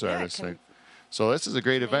award-winning blues artists. can- Like, so this is a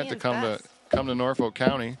great event to Canadian's come to Norfolk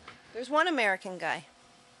County. There's one American guy.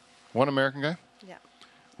 One American guy. Yeah.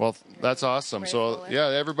 Well, that's awesome. So, Grateful. yeah,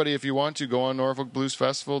 everybody, if you want to, go on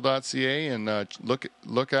norfolkbluesfestival.ca and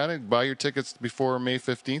look at it. Buy your tickets before May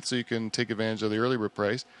 15th so you can take advantage of the early bird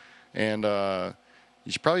price. And,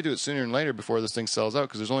 You should probably do it sooner than later before this thing sells out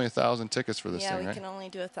because there's only 1,000 tickets for this Yeah, thing, we right? can only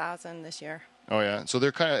do 1,000 this year. Oh yeah. So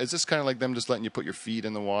they're kind of. Is this kind of like them just letting you put your feet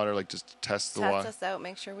in the water, like just test the Test water, us out,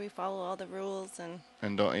 make sure we follow all the rules, and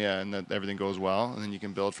and don't and that everything goes well, and then you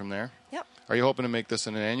can build from there. yep. Are you hoping to make this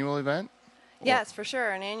an annual event? Yes, for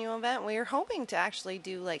sure, an annual event. We are hoping to actually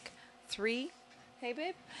do like 3, hey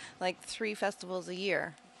babe, like 3 festivals a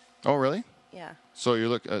year. Oh really? Yeah. So you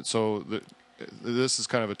look. This is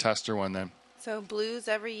kind of a tester one then. So blues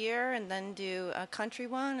every year, and then do a country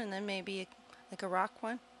one, and then maybe like a rock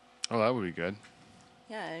one. Oh, that would be good.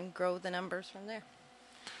 Yeah, and grow the numbers from there.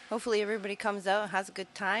 Hopefully everybody comes out and has a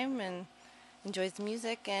good time and enjoys the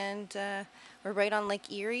music. And we're right on Lake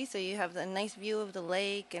Erie, so you have a nice view of the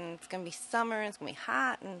lake, and it's going to be summer, and it's going to be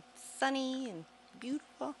hot and sunny and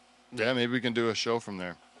beautiful. Yeah, maybe we can do a show from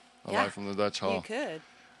there, live from the Dutch Hall. You could.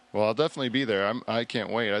 Well, I'll definitely be there. I can't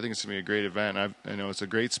wait. I think it's gonna be a great event. I know it's a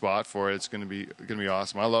great spot for it. It's gonna be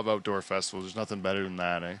awesome. I love outdoor festivals. There's nothing better than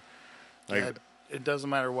that, eh? Like, Yeah, it doesn't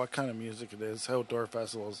matter what kind of music it is. Outdoor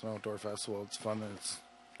festival is an outdoor festival. It's fun. And it's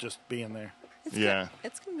just being there. Yeah.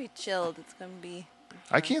 It's going to be chilled. It's going to be...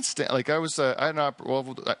 I can't stand. Like I was, I had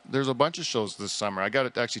there's a bunch of shows this summer. I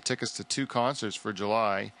got actually tickets to 2 concerts for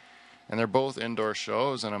July, and they're both indoor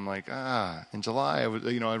shows. And I'm like, in July,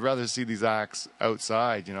 I'd rather see these acts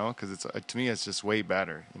outside, because it's to me it's just way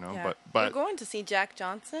better, Yeah. But we're going to see Jack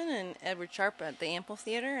Johnson and Edward Sharpe at the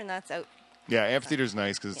Amphitheater, and that's out. yeah, amphitheater's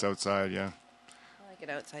nice because it's outside. Yeah. I like it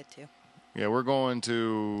outside too. Yeah, we're going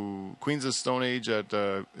to Queens of Stone Age at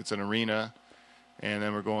it's an arena, and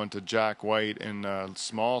then we're going to Jack White in a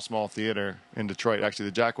small theater in Detroit. Actually,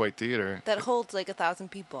 the Jack White Theater. That holds like 1,000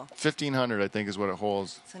 people. 1,500, I think, is what it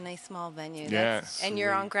holds. It's a nice small venue. Yeah. And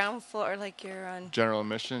you're on ground floor, like you're on... General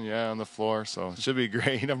admission, yeah, on the floor. So it should be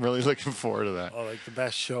great. I'm really looking forward to that. Oh, like the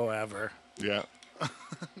best show ever. Yeah.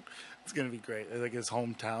 It's gonna be great. Like his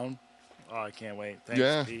hometown. Oh, I can't wait. Thanks,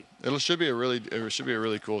 Yeah, Pete. it should be a really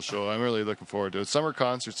cool show. I'm really looking forward to it. Summer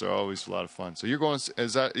concerts are always a lot of fun. So you're going? You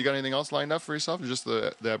got anything else lined up for yourself, or just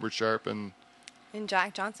the Edward Sharpe and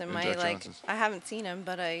Jack Johnson? Jack Johnson. I haven't seen him,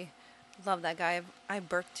 but I love that guy. I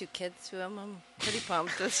birthed 2 kids to him. I'm pretty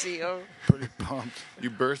pumped to see him. Pretty pumped.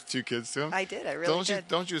 you birthed 2 kids to him? I did. I really did.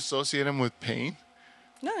 Don't you associate him with pain?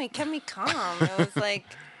 No, he kept me calm. It was like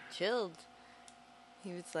chilled.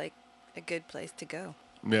 He was like a good place to go.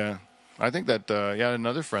 Yeah. I think that I had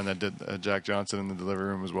another friend that did Jack Johnson in the delivery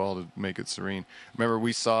room as well to make it serene. Remember,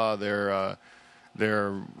 we saw their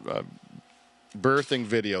birthing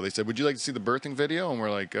video. They said, "Would you like to see the birthing video?" And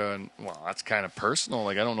we're like, "Well, that's kind of personal.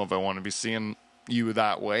 Like, I don't know if I want to be seeing you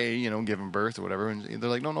that way, giving birth or whatever." And they're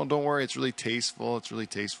like, "No, don't worry. It's really tasteful. It's really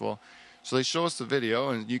tasteful." So they show us the video,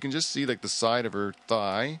 and you can just see like the side of her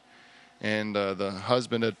thigh. And the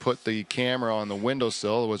husband had put the camera on the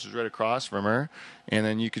windowsill, which was right across from her, and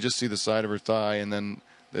then you could just see the side of her thigh. And then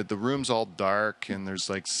the room's all dark, and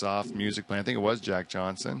there's like soft music playing. I think it was Jack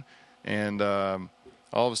Johnson. And all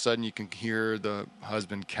of a sudden, you can hear the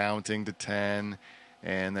husband counting to 10,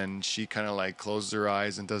 and then she kind of like closes her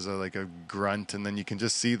eyes and does a grunt, and then you can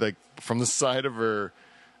just see like from the side of her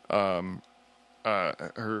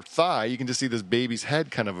thigh, you can just see this baby's head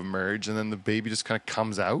kind of emerge, and then the baby just kind of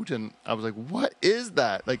comes out. And I was like, "What is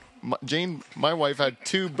that?" Like Jane, my wife, had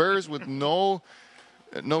 2 births with no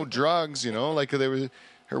drugs. Like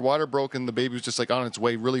her water broke, and the baby was just like on its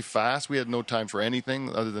way really fast. We had no time for anything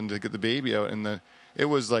other than to get the baby out, and it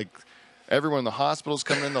was like everyone in the hospital's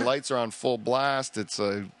coming in. The lights are on full blast. It's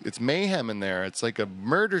mayhem in there. It's like a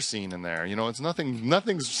murder scene in there. It's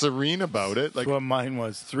nothing's serene about it. Like That's what mine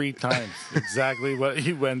was 3 times. Exactly what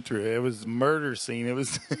he went through. It was murder scene. It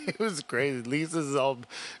was crazy. Lisa's all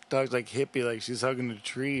talks like hippie, like she's hugging a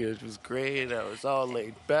tree. It was great. I was all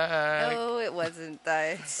laid back. Oh, it wasn't.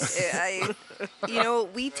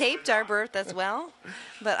 We taped our birth as well,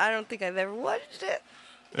 but I don't think I've ever watched it.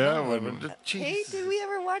 yeah, Hey, did we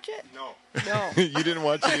ever watch it? No. you didn't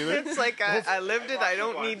watch it either. It's like I lived it. I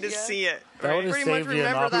don't need to see it. That would've Pretty much saved you an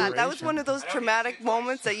remember that. That was operation. one of those traumatic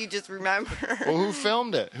moments that you just remember. Well, who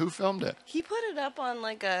filmed it? He put it up on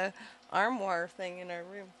like a armoire thing in our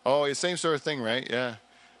room. Oh, yeah, same sort of thing, right? Yeah.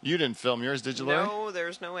 You didn't film yours, did you, Laurie? No,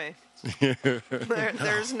 there's no way.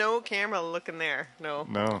 There's no camera looking there. No.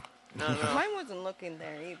 No. Mine wasn't looking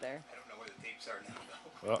there either. I don't know where the tapes are now.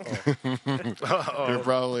 They're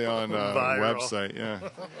probably on Viral. website, yeah.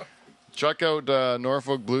 Check out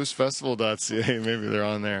NorfolkBluesFestival.ca. Maybe they're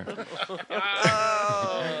on there.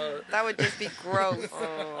 Oh, that would just be gross.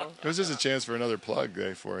 This is a chance for another plug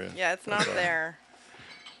day for you. Yeah, it's not there.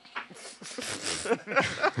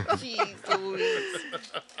 Jeez Louise.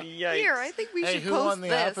 Yikes. Here, I think we Hey, should who post won the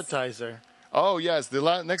this. appetizer? Oh yes,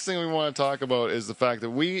 the next thing we want to talk about is the fact that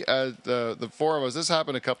we, the four of us, this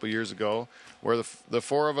happened a couple years ago, where the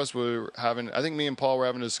four of us were having. I think me and Paul were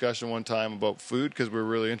having a discussion one time about food because we were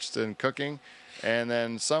really interested in cooking, and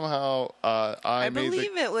then somehow I made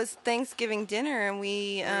believe it was Thanksgiving dinner, and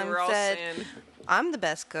we were all said, saying, "I'm the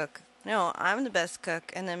best cook." No, I'm the best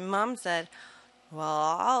cook, and then Mom said, "Well,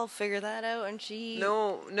 I'll figure that out." And she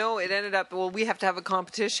no, it ended up, well, we have to have a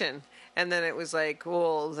competition. And then it was like,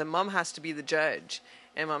 well, then Mom has to be the judge.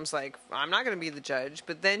 And Mom's like, I'm not going to be the judge.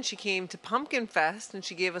 But then she came to Pumpkin Fest and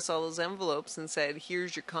she gave us all those envelopes and said,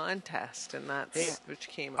 here's your contest. And that's what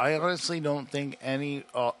she came up I with. honestly don't think any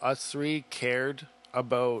us three cared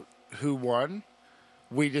about who won.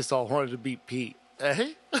 We just all wanted to beat Pete.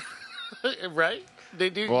 Eh? Right? They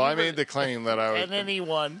do. Well, I made the claim that I was. And then he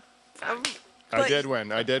won. I did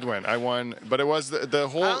win. I won, but it was the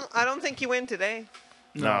whole. I don't think you win today.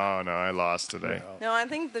 No, I lost today. No, I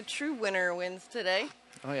think the true winner wins today.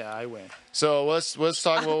 Oh yeah, I win. So let's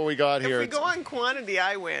talk about what we got here. If we go on quantity,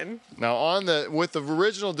 I win. Now with the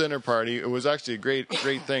original dinner party, it was actually a great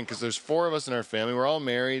thing because there's four of us in our family. We're all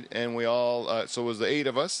married, and we all so it was the 8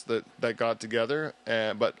 of us that got together.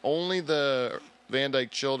 But only the Van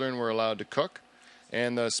Dyke children were allowed to cook,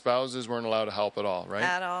 and the spouses weren't allowed to help at all. Right?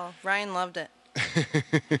 At all. Ryan loved it.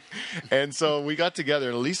 And so we got together,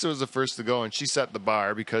 and Lisa was the first to go, and she set the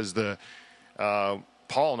bar because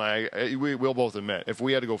Paul and I, we'll both admit, if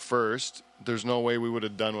we had to go first, there's no way we would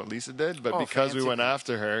have done what Lisa did. But because we went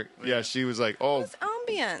after her, she was like, "Oh, It's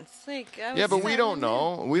ambience." but we don't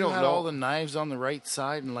know. We don't had know all the knives on the right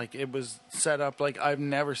side, and like it was set up like I've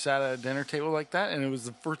never sat at a dinner table like that, and it was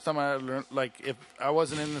the first time I learned. Like if I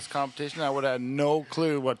wasn't in this competition, I would have had no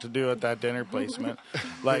clue what to do at that dinner placement,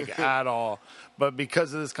 like at all. But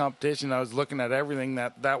because of this competition, I was looking at everything.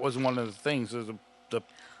 That was one of the things. Was the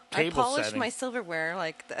I table polished setting. my silverware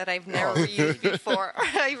like that I've never used before.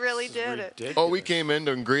 I really did it. Ridiculous. Oh, we came in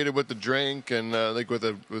and greeted with the drink and like with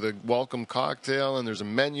a welcome cocktail, and there's a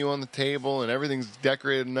menu on the table, and everything's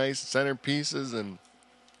decorated nice, centerpieces, and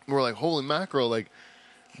we're like, holy mackerel! Like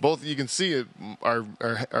both you can see it, our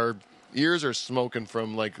ears are smoking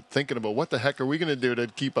from like thinking about what the heck are we going to do to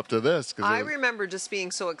keep up to this? I remember just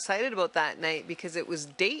being so excited about that night because it was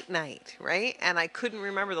date night, right? And I couldn't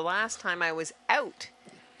remember the last time I was out.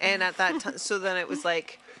 And at that time, so then it was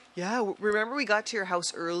like, yeah, remember we got to your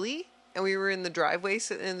house early and we were in the driveway,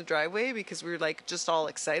 sitting in the driveway because we were like just all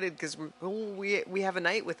excited because we have a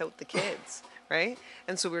night without the kids, right?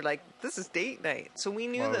 And so we were like, this is date night. So we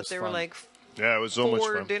knew that there were like it was so much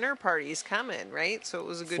four fun. dinner parties coming, right? So it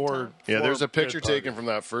was a good Four- time. Yeah, there's a picture good party. taken from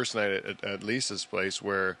that first night at Lisa's place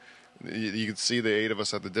where you could see the 8 of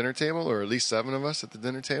us at the dinner table, or at least 7 of us at the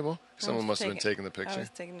dinner table. Someone must have been taking the picture. I was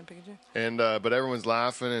taking the picture. And but everyone's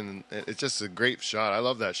laughing, and it's just a great shot. I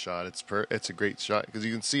love that shot. It's a great shot because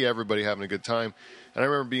you can see everybody having a good time. And I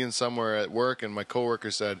remember being somewhere at work, and my coworker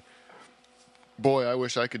said, "Boy, I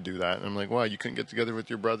wish I could do that." And I'm like, "Wow, you couldn't get together with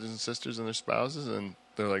your brothers and sisters and their spouses?" And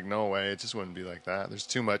they're like, "No way, it just wouldn't be like that. There's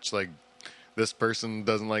too much like." This person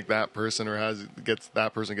doesn't like that person, or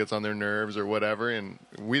that person gets on their nerves, or whatever. And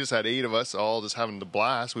we just had 8 of us all just having the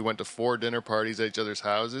blast. We went to 4 dinner parties at each other's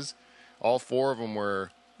houses. All 4 of them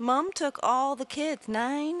were. Mom took all the kids,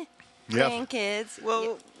 9 grandkids.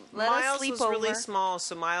 Well, Let us Miles sleep was over. really small,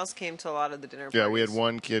 so Miles came to a lot of the dinner parties. Yeah, we had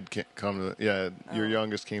one kid come to. Your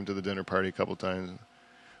youngest came to the dinner party a couple times.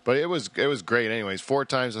 But it was great anyways, 4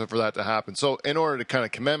 times for that to happen. So in order to kind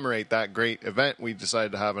of commemorate that great event, we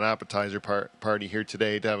decided to have an appetizer party here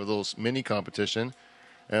today to have a little mini competition.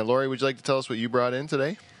 And Laurie, would you like to tell us what you brought in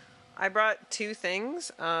today? I brought 2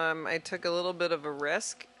 things. I took a little bit of a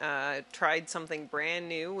risk. Tried something brand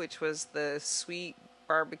new, which was the sweet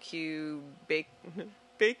barbecue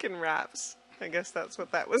bacon wraps. I guess that's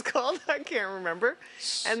what that was called. I can't remember.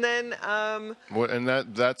 And then What? And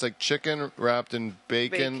that's like chicken wrapped in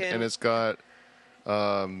bacon. And it's got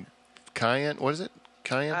cayenne. What is it?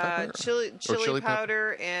 Cayenne pepper? chili pepper?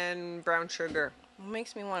 powder and brown sugar. It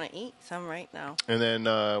makes me want to eat some right now. And then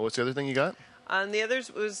what's the other thing you got? The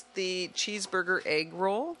others was the cheeseburger egg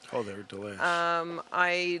roll. Oh, they were delicious.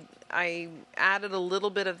 I added a little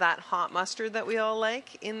bit of that hot mustard that we all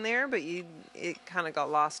like in there, but it kind of got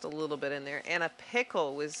lost a little bit in there. And a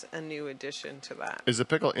pickle was a new addition to that. Is the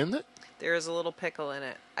pickle in it? There is a little pickle in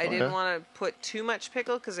it. I didn't want to put too much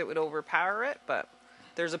pickle because it would overpower it, but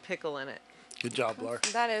there's a pickle in it. Good job, Laura.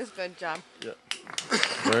 That is good job. Yeah.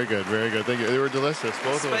 Very good, very good. Thank you. They were delicious,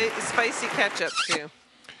 both of them. Spicy ketchup too.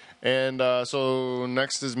 And so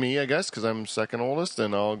next is me, I guess, because I'm second oldest,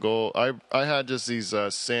 and I'll go. I had just these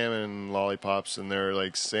salmon lollipops, and they're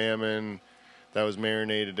like salmon that was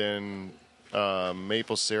marinated in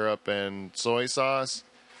maple syrup and soy sauce,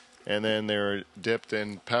 and then they were dipped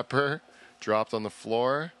in pepper, dropped on the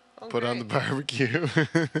floor, put on the barbecue.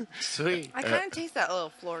 Sweet. I kind of taste that little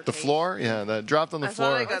floor. The floor, yeah, that dropped on the I thought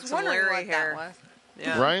floor. I got some Larry hair.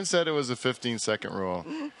 Yeah. Ryan said it was a 15-second rule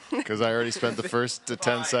because I already spent the first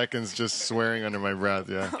 10 seconds just swearing under my breath.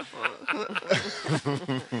 Yeah.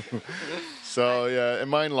 So yeah, and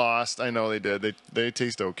mine lost. I know they did. They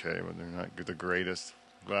taste okay, but they're not the greatest.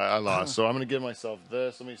 But I lost, so I'm gonna give myself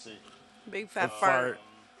this. Let me see. Big fat fart.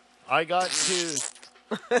 I got two.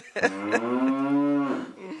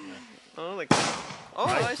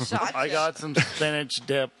 I shot I you. got some spinach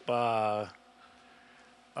dip. What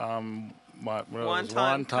was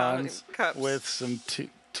Wonton wontons cups. with some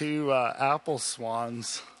two apple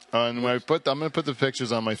swans. I'm gonna put the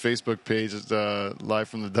pictures on my Facebook page. It's live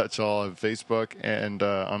from the Dutch Hall on Facebook, and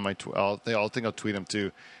on my I think I'll tweet them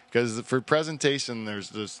too. Because for presentation,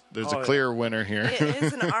 there's a clear winner here. It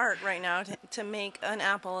is an art right now to make an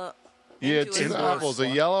apple. Yeah, into two a apples, a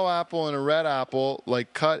yellow apple and a red apple.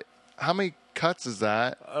 Like cut. How many cuts is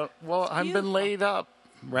that? Well, I've been beautiful. laid up,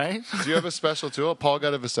 right? Do you have a special tool? Paul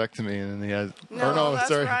got a vasectomy, and then he has. No, that's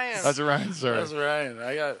sorry, Ryan. that's Ryan. Sorry, That's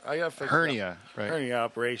right. I got fixed hernia. Right. hernia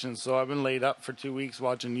operation. So I've been laid up for 2 weeks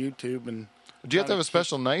watching YouTube and. Do you have to have a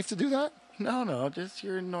special knife to do that? No, just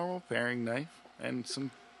your normal paring knife and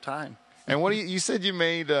some time. And what do you said you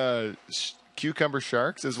made cucumber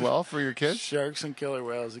sharks as well for your kids? Sharks and killer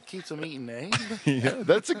whales. It keeps them eating, eh? Yeah,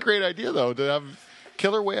 that's a great idea though. To have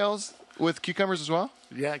killer whales with cucumbers as well.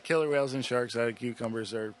 Yeah, killer whales and sharks out of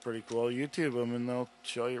cucumbers are pretty cool. YouTube them and they'll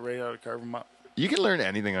show you right how to carve them up. You can learn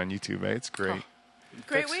anything on YouTube, eh? It's great.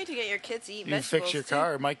 Great way to get your kids to eat You vegetables. fix your too.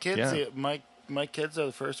 car. My kids, Yeah. my kids are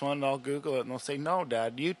the first one. I'll Google it and they'll say, "No,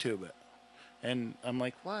 Dad, YouTube it." And I'm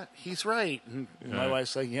like, "What? He's right." And my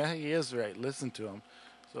wife's like, "Yeah, he is right. Listen to him."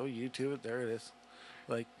 So YouTube it. There it is.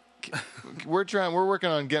 Like, We're working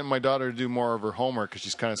on getting my daughter to do more of her homework because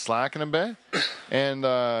she's kind of slacking a bit, and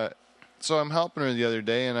so I'm helping her the other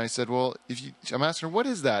day, and I said, "Well, I'm asking her what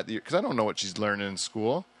is that?" Because I don't know what she's learning in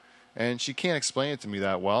school, and she can't explain it to me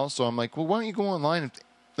that well. So I'm like, "Well, why don't you go online? And,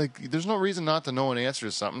 like, there's no reason not to know an answer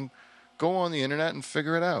to something. Go on the internet and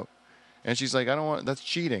figure it out." And she's like, "I don't want. That's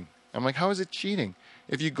cheating." I'm like, "How is it cheating?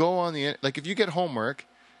 If you go on if you get homework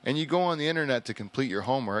and you go on the internet to complete your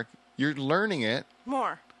homework, you're learning it."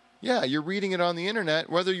 More. Yeah, you're reading it on the internet.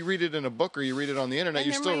 Whether you read it in a book or you read it on the internet, And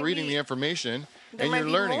you're there still might reading be- the information There and might you're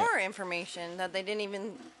be learning more it. information that they didn't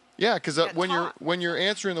even. Yeah, because get when taught. you're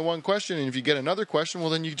answering the one question, and if you get another question,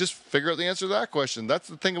 well, then you just figure out the answer to that question. That's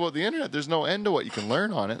the thing about the internet. There's no end to what you can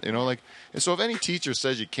learn on it. And so if any teacher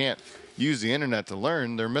says you can't use the internet to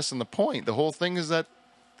learn, they're missing the point. The whole thing is that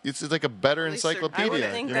it's like a better least they're- encyclopedia. I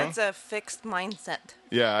would think you know? that's a fixed mindset.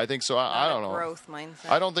 Yeah, I think so. I not don't a know. growth mindset.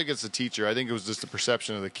 I don't think it's the teacher. I think it was just the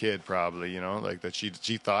perception of the kid, probably. Like that she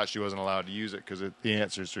thought she wasn't allowed to use it because the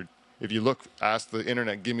answers are. If you ask the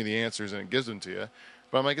internet, give me the answers, and it gives them to you.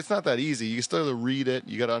 But I'm like, it's not that easy. You still have to read it.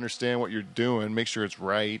 You got to understand what you're doing, make sure it's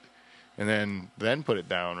right, and then put it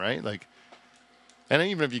down, right? Like, and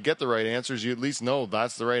even if you get the right answers, you at least know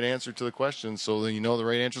that's the right answer to the question. So then you know the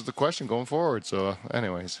right answer to the question going forward. So,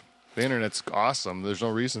 anyways. The internet's awesome. There's no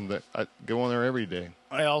reason that I go on there every day.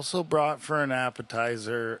 I also brought for an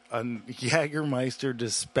appetizer a Jägermeister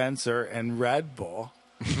dispenser and Red Bull,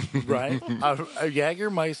 right? a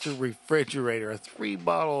Jägermeister refrigerator, a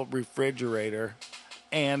 3-bottle refrigerator,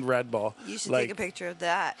 and Red Bull. You should take a picture of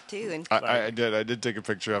that too. And I did take a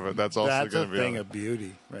picture of it. That's also That's going a to be thing of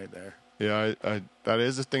beauty right there. Yeah, that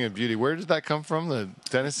is a thing of beauty. Where did that come from? The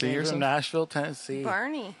Tennessee Came or from something? Nashville, Tennessee.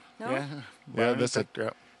 Barney, no? Yeah, Yeah, that's a picked her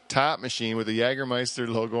up. tap machine with the Jägermeister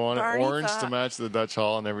logo on it, Barney orange to thought- match the Dutch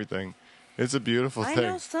Hall and everything. It's a beautiful I thing.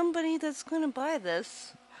 know somebody that's going to buy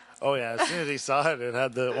this. Oh yeah, as soon as he saw it, it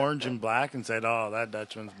had the orange and black and said, "Oh, that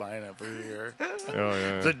Dutchman's buying it for here." Oh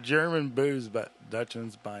yeah, It's a German booze, but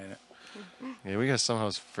Dutchman's buying it. yeah. We got to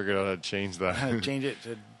somehow figure out how to change that. Change it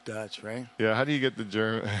to Dutch, right? Yeah, how do you get the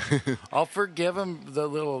German? I'll forgive him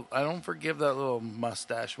I don't forgive that little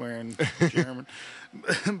mustache wearing German,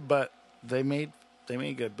 but they made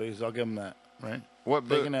good booze. I'll give them that, right? What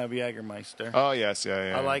They boo- can have Jägermeister. Oh yes,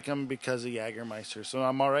 yeah. I like them because of Jägermeister, so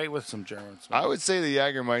I'm all right with some Germans. I would say the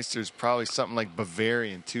Jägermeister is probably something like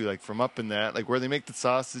Bavarian too, like from up in that, like where they make the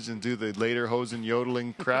sausage and do the lederhosen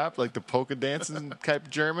yodeling crap, like the polka dancing type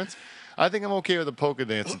Germans. I think I'm okay with the polka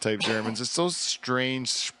dancing type Germans. It's those strange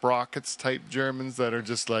sprockets type Germans that are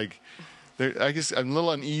just like, I guess I'm a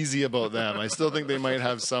little uneasy about them. I still think they might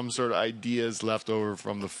have some sort of ideas left over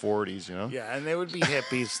from the 40s, you know? Yeah, and they would be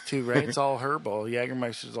hippies too, right? It's all herbal.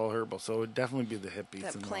 Jägermeister's all herbal, so it would definitely be the hippies.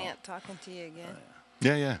 That and all. plant talking to you again.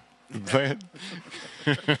 Yeah. But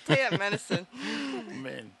Play that medicine.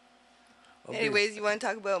 Man. Anyways, you want to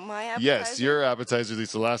talk about my appetizer? yes, your appetizer,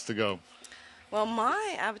 Lisa, last to go. Well,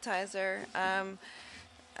 my appetizer, I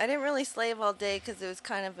didn't really slave all day because it was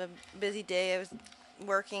kind of a busy day. I was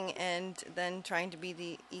working and then trying to be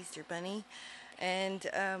the Easter bunny. And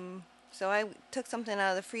so I took something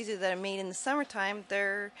out of the freezer that I made in the summertime.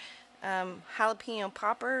 They're jalapeno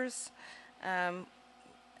poppers,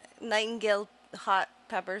 Nightingale hot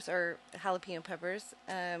peppers or jalapeno peppers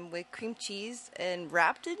with cream cheese and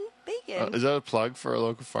wrapped in bacon. Is that a plug for a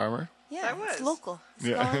local farmer? Yeah, That it's was. local. It's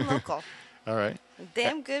Yeah. going local. All right.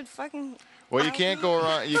 Damn good fucking. Well, you can't go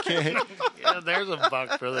around. You can't. Yeah, there's a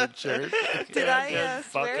buck for the church. Did I swear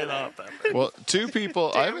fucking that? up. Well, two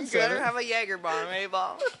people. I haven't said Better it. have a Jaeger bomb, eh,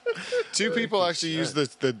 Ball? Two people actually use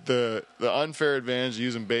the unfair advantage of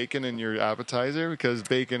using bacon in your appetizer because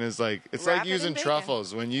bacon is like it's Wrap like it in using bacon.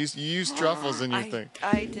 truffles when you use truffles in your thing,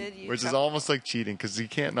 I did use which is truffle. almost like cheating because you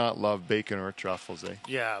can't not love bacon or truffles, eh?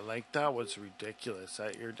 Yeah, like that was ridiculous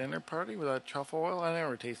at your dinner party with that truffle oil. I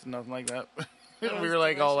never tasted nothing like that. We were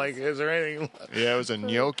like, all like, is there anything? Yeah, it was a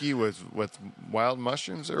gnocchi with wild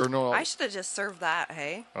mushrooms or no? I should have just served that,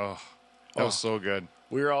 hey? Oh, that was so good.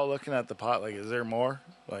 We were all looking at the pot like, is there more?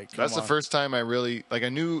 Like, That's come the on. first time I really like. I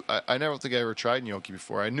knew I never think I ever tried gnocchi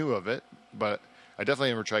before. I knew of it, but I definitely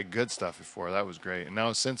never tried good stuff before. That was great. And now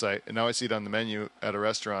I see it on the menu at a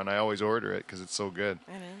restaurant, I always order it because it's so good.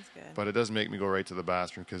 It is good. But it does make me go right to the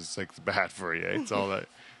bathroom because it's like bad for you. It's all that.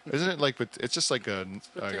 Isn't it like? It's just like a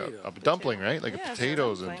dumpling, right? Like Yeah, a it's a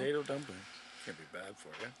potatoes and dumpling. Potato dumpling. Can't be bad for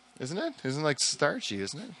you. isn't it? Isn't it like starchy?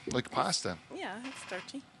 Isn't it like pasta? Yeah, it's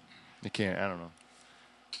starchy. You can't. I don't know.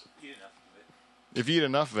 If you eat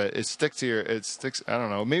enough of it, it sticks to your. It sticks. I don't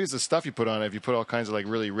know. Maybe it's the stuff you put on it. If you put all kinds of like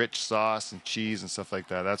really rich sauce and cheese and stuff like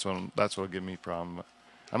that, that's what'll give me a problem.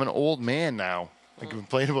 I'm an old man now. I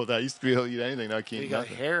complain about that. I used to be able to eat anything. Now I can't You eat got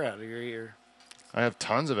nothing. hair out of your ear. I have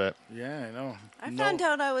tons of it. Yeah, I know. I found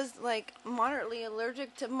out I was like moderately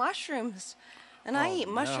allergic to mushrooms. And I eat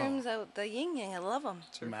no. mushrooms out the yin yang. I love them.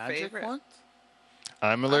 It's your Magic favorite. one?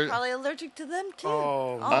 I'm I'm allergic. probably allergic to them too.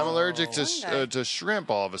 Oh, I'm allergic one day. to shrimp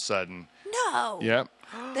all of a sudden. No. Yep.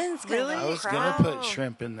 Then it's gonna Really? be I was gonna put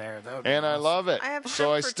shrimp in there. That would be And I awesome. love it. I have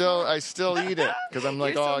So shrimp for I still eat it because I'm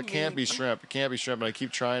like, You're oh, so it can't be mean. shrimp. It can't be shrimp. And I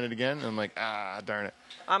keep trying it again. And I'm like, darn it.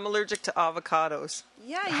 I'm allergic to avocados.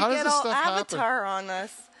 Yeah, you How does get this all stuff happen? Avatar on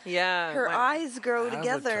us. Yeah. Her my- eyes grow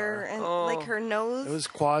together, Avatar. and Oh. like her nose It was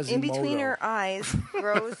Quasimodo. in between her eyes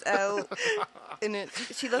grows out, and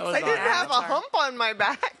she looks was like I an didn't have a avatar. hump on my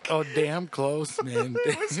back. Oh, damn close, man. or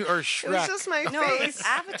It was Shrek. just my No, it face. was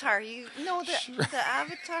Avatar. You know the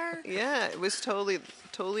Avatar. Yeah, it was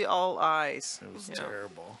totally all eyes. It was Yeah.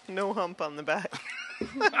 terrible. No hump on the back.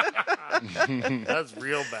 That's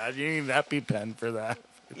real bad. You need an EpiPen for that.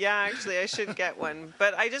 Yeah, actually, I should get one,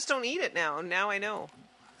 but I just don't eat it now. Now I know.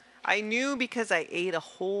 I knew because I ate a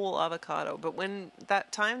whole avocado, but when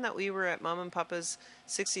that time that we were at Mom and Papa's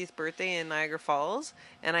 60th birthday in Niagara Falls,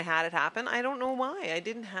 and I had it happen, I don't know why. I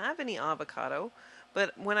didn't have any avocado,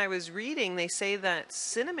 but when I was reading, they say that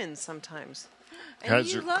cinnamon sometimes. And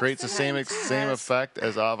you love Creates the same cinnamon. effect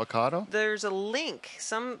as avocado. There's a link.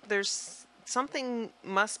 There's something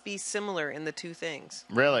must be similar in the two things.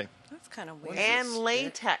 Really? That's kind of weird. And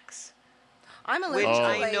latex, I'm which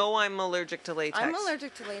allergic. I know I'm allergic to latex. I'm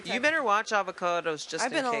allergic to latex. You better watch avocados just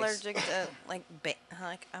I've in been case. allergic to like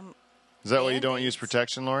I'm, Is that why you don't Band-Aids. use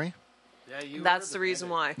protection, Lori? Yeah, you That's the reason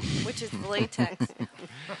why. which is latex.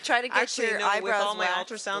 Try to get Actually, your no, eyebrows with all my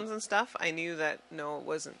waxed. ultrasounds and stuff, I knew that no, it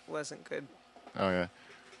wasn't good. Oh yeah.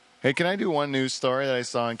 Hey, can I do one news story that I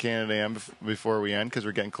saw on Canada AM before we end because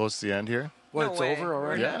we're getting close to the end here? What, No it's way. over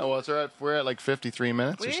already? Yeah. Well, we're at like 53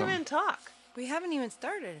 minutes We or didn't something. even talk. We haven't even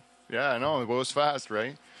started. Yeah, I know. It goes fast,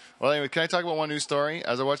 right? Well, anyway, can I talk about one news story?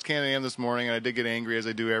 As I watched Canada AM this morning, and I did get angry as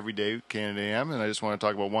I do every day, Canada AM, and I just want to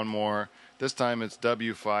talk about one more. This time it's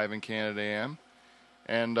W5 in Canada AM.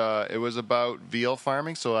 And it was about veal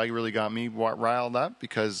farming, so that really got me riled up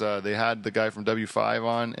because they had the guy from W5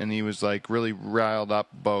 on, and he was like really riled up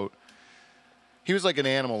about. He was like an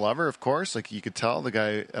animal lover, of course, like you could tell. The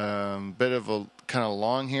guy, bit of a kind of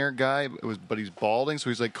long hair guy, but he's balding, so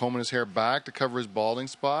he's like combing his hair back to cover his balding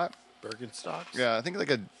spot. Birkenstocks? Yeah, I think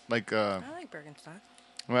I like Birkenstock.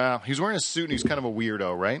 well, he's wearing a suit and he's kind of a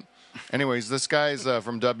weirdo, right? Anyways, this guy's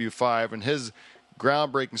from W5, and his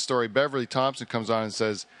groundbreaking story, Beverly Thompson comes on and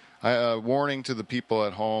says, warning to the people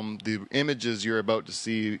at home, the images you're about to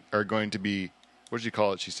see are going to be, what did you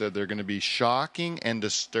call it? She said they're going to be shocking and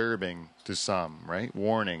disturbing to some, right?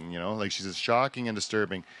 Warning, like she says, shocking and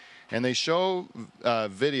disturbing. And they show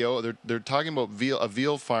video, they're talking about a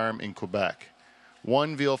veal farm in Quebec,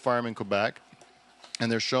 one veal farm in Quebec,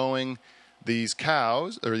 and they're showing these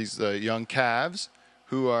cows or these young calves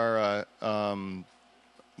who are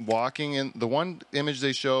walking in. The one image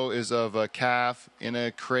they show is of a calf in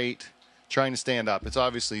a crate trying to stand up. It's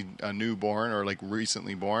obviously a newborn or like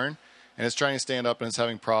recently born, and it's trying to stand up and it's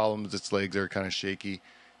having problems. Its legs are kind of shaky.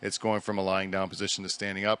 It's going from a lying down position to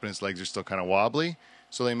standing up, and its legs are still kind of wobbly.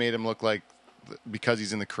 So they made him look like, because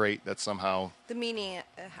he's in the crate, that somehow... The meaning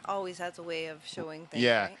always has a way of showing things,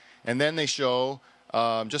 Yeah. right? And then they show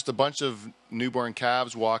just a bunch of newborn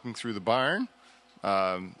calves walking through the barn.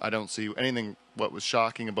 I don't see anything what was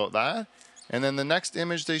shocking about that. And then the next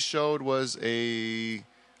image they showed was a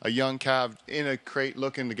young calf in a crate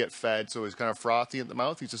looking to get fed. So he's kind of frothy at the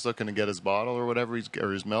mouth. He's just looking to get his bottle or whatever,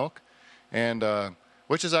 or his milk. And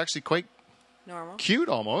which is actually quite Normal. cute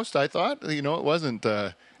almost, I thought. You know, it wasn't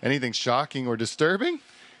anything shocking or disturbing.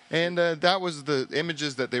 And that was the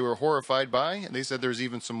images that they were horrified by. And they said there's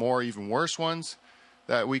even some more, even worse ones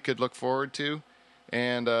that we could look forward to.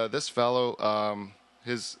 And this fellow,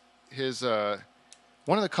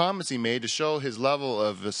 one of the comments he made to show his level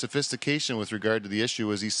of sophistication with regard to the issue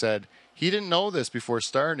was he said he didn't know this before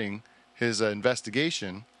starting his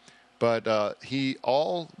investigation, but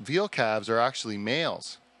all veal calves are actually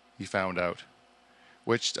males, he found out.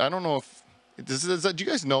 Which, I don't know if... do you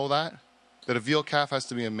guys know that? That a veal calf has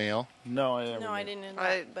to be a male? No, I never No, I knew. didn't know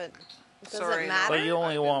that, but does Sorry, it no. matter? But you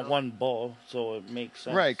only I want didn't know. one bull, so it makes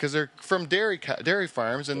sense. Right, because they're from dairy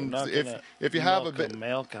farms, You're and not if gonna you have a milk bit...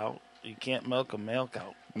 male cow, you can't milk a male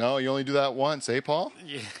cow. No, you only do that once, eh, Paul?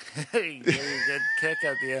 Yeah, you get a good kick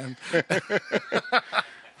at the end.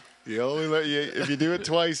 You only if you do it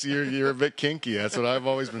twice, you're a bit kinky. That's what I've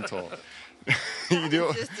always been told. you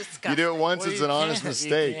do Just it disgusting. once, Well, it's you an honest can't-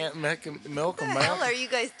 mistake. You can't milk What a the male. hell are you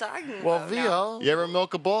guys talking Well, about now? veal. You ever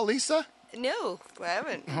milk a bull, Lisa? No, I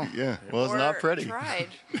haven't. Yeah. Well, it's not Or pretty. Tried.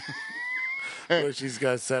 Where she's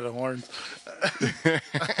got a set of horns.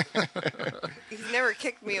 He's never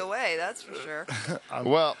kicked me away, that's for sure.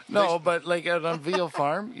 Well, No, but like at a veal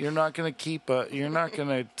farm, you're not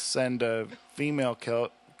gonna send a female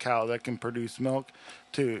cow that can produce milk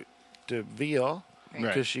to veal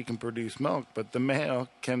because Right. she can produce milk, but the male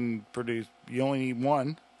can produce. You only need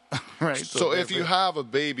one, right? So if you have a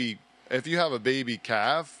baby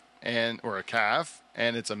calf or a calf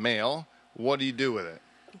and it's a male, what do you do with it?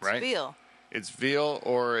 It's Right? veal. It's veal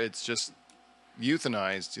or it's just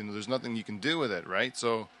euthanized. You know, there's nothing you can do with it, right?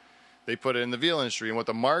 So they put it in the veal industry, and what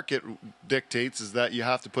the market dictates is that you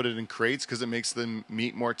have to put it in crates because it makes the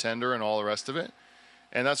meat more tender and all the rest of it.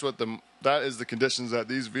 And that's what that is the conditions that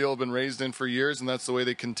these veal have been raised in for years, and that's the way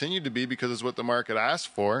they continue to be because it's what the market asked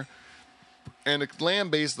for. And it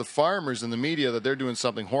lambasted the farmers and the media that they're doing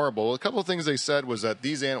something horrible. A couple of things they said was that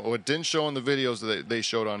these animals, what didn't show in the videos that they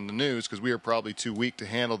showed on the news, because we are probably too weak to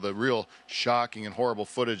handle the real shocking and horrible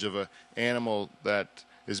footage of an animal that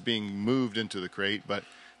is being moved into the crate. But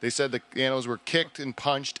they said the animals were kicked and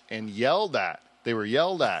punched and yelled at. They were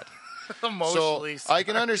yelled at. emotionally, So I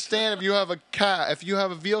can understand if you have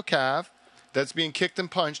a veal calf that's being kicked and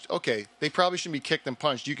punched. Okay, they probably shouldn't be kicked and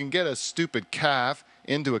punched. You can get a stupid calf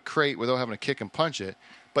into a crate without having to kick and punch it,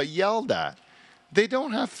 but yelled at. They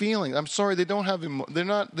don't have feelings. I'm sorry, they don't have. They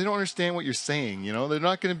don't understand what you're saying. You know, they're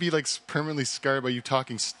not going to be like permanently scarred by you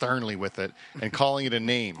talking sternly with it and calling it a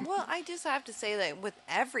name. Well, I just have to say that with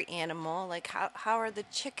every animal, like how are the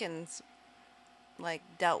chickens like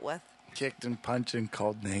dealt with? kicked and punched and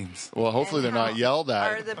called names. Well, hopefully And they're not how yelled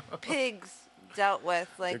at. Are the pigs dealt with?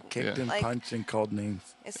 They're Like, kicked and like punched and called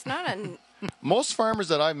names. it's not a Most farmers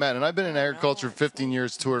that I've met, and I've been in agriculture for 15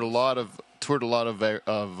 years, toured a lot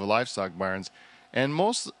of livestock barns, and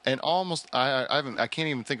almost I can't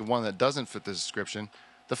even think of one that doesn't fit this description.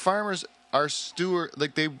 The farmers are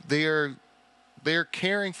they are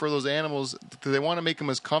caring for those animals. They want to make them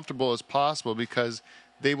as comfortable as possible because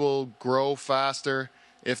they will grow faster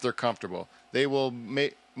if they're comfortable. They will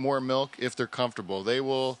make more milk if they're comfortable. They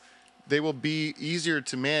will be easier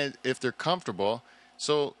to manage if they're comfortable.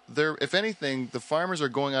 So if anything, the farmers are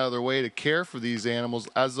going out of their way to care for these animals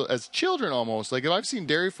as children almost. Like if I've seen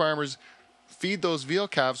dairy farmers feed those veal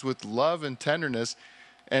calves with love and tenderness,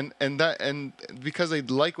 and because they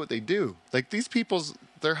like what they do. Like these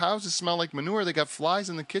their houses smell like manure. They got flies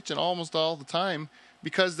in the kitchen almost all the time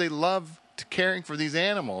because they love caring for these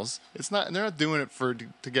animals. They're not doing it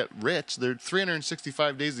to get rich. They're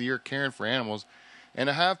 365 days a year caring for animals, and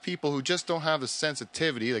to have people who just don't have the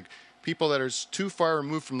sensitivity, like people that are too far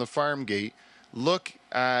removed from the farm gate, look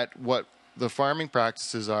at what the farming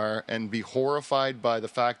practices are and be horrified by the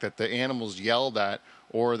fact that the animals yelled at,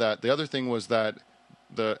 or that the other thing was that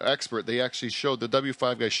the expert, they actually showed, the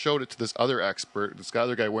W5 guy showed it to this other expert, this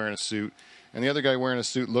other guy wearing a suit, and the other guy wearing a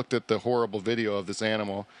suit looked at the horrible video of this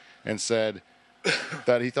animal and said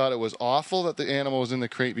that he thought it was awful that the animal was in the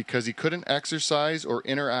crate because he couldn't exercise or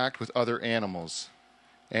interact with other animals.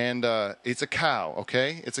 And it's a cow,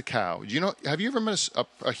 okay? It's a cow. You know, have you ever met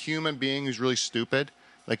a human being who's really stupid?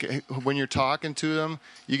 Like when you're talking to them,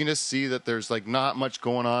 you can just see that there's like not much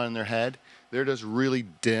going on in their head. They're just really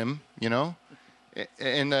dim, you know?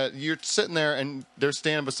 And you're sitting there and they're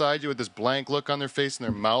standing beside you with this blank look on their face and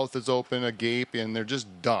their mouth is open, agape, and they're just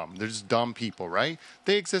dumb. They're just dumb people, right?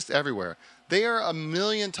 They exist everywhere. They are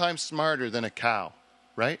 1,000,000 times smarter than a cow,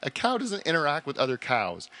 right? A cow doesn't interact with other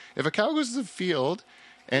cows. If a cow goes to the field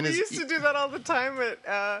and We used to do that all the time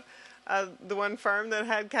at the one farm that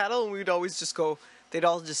had cattle, and we'd always just go, they'd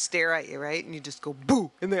all just stare at you, right? And you just go,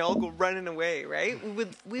 boo, and they all go running away, right?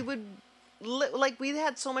 We would like, we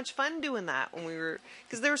had so much fun doing that when we were,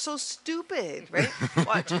 because they were so stupid, right?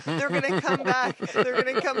 Watch, they're going to come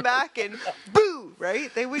back and boo,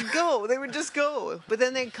 right? They would just go, but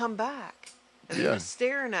then they'd come back. And they're just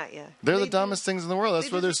staring at you. They're the dumbest things in the world. That's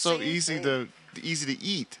they why do they're the so same easy to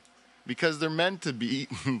eat. Because they're meant to be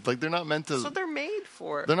eaten. Like, they're not meant to... So they're made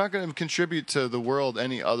for it. They're not going to contribute to the world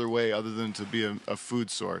any other way other than to be a food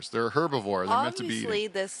source. They're a herbivore. They're meant to be eaten. Obviously,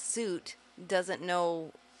 this suit doesn't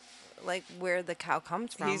know, like, where the cow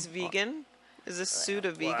comes from. He's vegan? Is this suit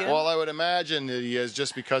a vegan? Well, I would imagine that he is,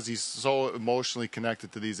 just because he's so emotionally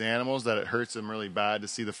connected to these animals that it hurts him really bad to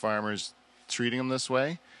see the farmers treating him this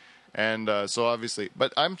way. And so obviously...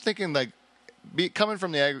 But I'm thinking, like, coming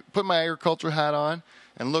from put my agriculture hat on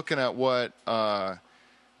and looking at what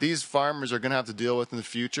these farmers are going to have to deal with in the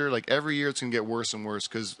future, like every year it's going to get worse and worse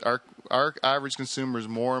because our average consumer is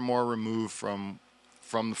more and more removed from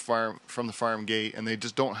the farm gate, and they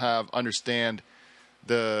just don't understand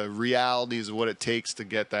the realities of what it takes to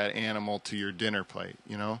get that animal to your dinner plate,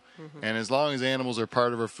 you know? Mm-hmm. And as long as animals are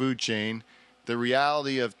part of our food chain, the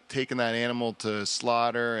reality of taking that animal to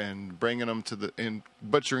slaughter and bringing them and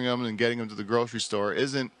butchering them and getting them to the grocery store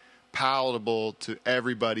isn't palatable to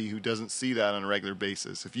everybody who doesn't see that on a regular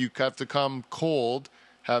basis. If you have to come cold,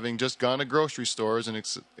 having just gone to grocery stores and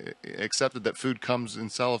accepted that food comes in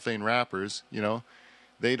cellophane wrappers, you know,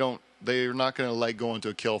 they're not going to like going to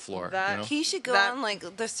a kill floor. You know? He should go on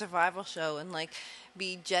like the survival show and like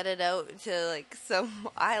be jetted out to like some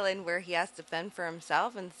island where he has to fend for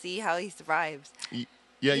himself and see how he survives.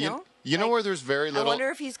 Yeah, you know where there's very little. I wonder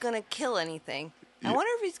if he's going to kill anything. I wonder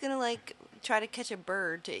if he's going to like try to catch a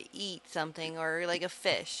bird to eat something or like a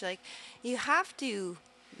fish. Like you have to.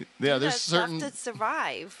 Yeah, there's certain stuff to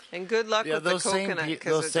survive. And good luck with the coconut.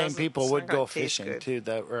 Those same people would go fishing too.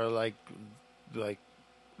 That were like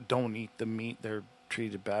don't eat the meat. They're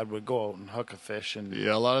treated bad. Would go out and hook a fish and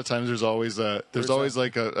a lot of times there's always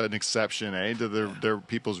an exception, to their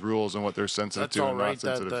people's rules and what they're sensitive That's to all and right not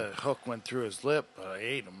sensitive. That the hook went through his lip, but I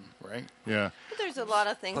ate him, right? Yeah. But there's a lot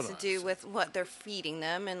of things to do with what they're feeding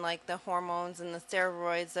them and like the hormones and the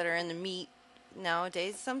steroids that are in the meat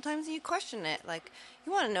nowadays. Sometimes you question it. Like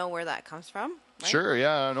you want to know where that comes from. Right? Sure.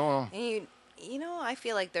 Yeah. I know. And you know, I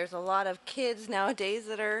feel like there's a lot of kids nowadays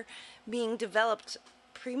that are being developed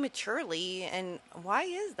prematurely, and why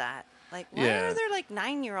is that? Like, why are there like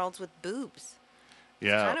 9-year-olds with boobs?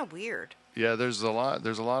 It's kind of weird. Yeah, there's a lot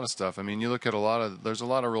of stuff. I mean, you look at there's a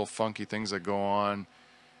lot of real funky things that go on.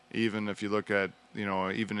 Even if you look at,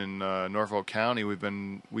 even in Norfolk County, we've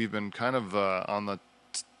been kind of on the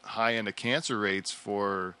high end of cancer rates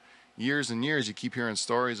for years and years. You keep hearing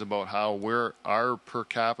stories about how our per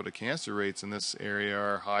capita cancer rates in this area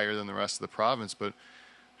are higher than the rest of the province, but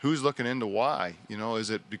who's looking into why? Is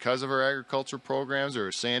it because of our agriculture programs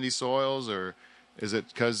or sandy soils, or is it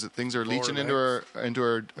because things are leaching into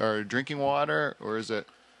our drinking water, or is it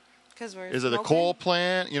Is it a coal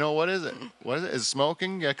plant? What is it? What is it? Is it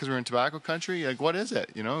smoking? Yeah, because we're in tobacco country. Like, what is it?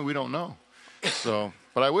 We don't know. So,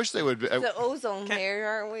 but I wish they would. The ozone layer,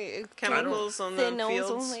 aren't we? Chemicals on the fields,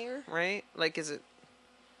 ozone layer, right? Like, is it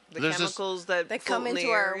the there's chemicals that come into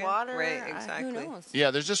our water? Right, exactly. Who knows?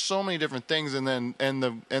 Yeah, there's just so many different things, and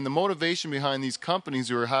the motivation behind these companies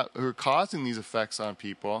who are causing these effects on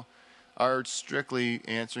people are strictly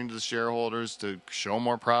answering to the shareholders to show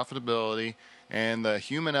more profitability, and the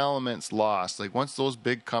human element's lost. Like, once those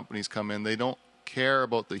big companies come in, they don't care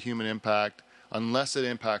about the human impact unless it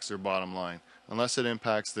impacts their bottom line, unless it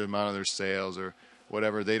impacts the amount of their sales or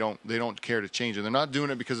whatever. They don't care to change it. They're not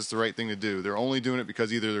doing it because it's the right thing to do. They're only doing it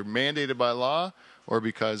because either they're mandated by law or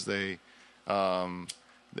because it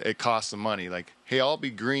costs them money. Like, hey, I'll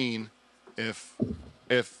be green if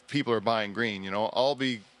people are buying green. I'll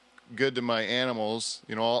be good to my animals,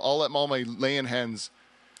 I'll let all my laying hens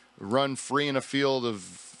run free in a field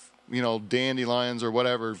of, dandelions or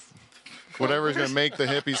whatever's going to make the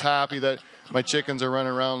hippies happy, that my chickens are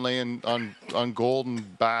running around laying on golden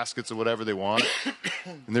baskets or whatever they want.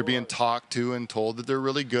 And they're being talked to and told that they're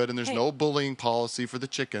really good, and there's no bullying policy for the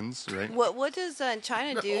chickens, right? What does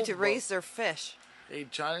China do to raise their fish? Hey,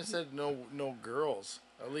 China said no girls.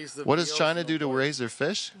 At least what does China do to raise their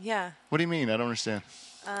fish? Yeah. What do you mean? I don't understand.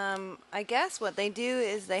 I guess what they do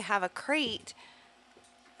is they have a crate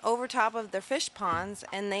over top of their fish ponds,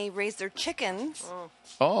 and they raise their chickens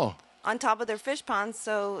Oh. on top of their fish ponds,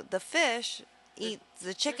 so the fish eats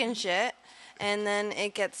the chicken shit, and then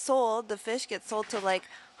it gets sold. The fish gets sold to like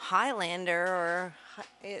Highlander or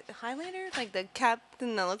Highlander, like the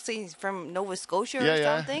captain that looks like he's from Nova Scotia or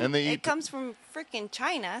something. And it comes from freaking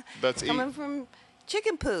China. That's coming from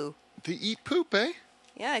chicken poo. They eat poop, eh?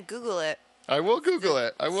 Yeah, Google it. I will Google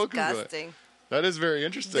it. Google it. Disgusting. That is very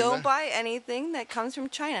interesting. Don't buy anything that comes from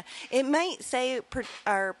China. It might say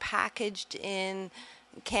are packaged in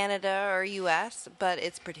Canada or U.S., but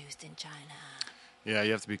it's produced in China. Yeah,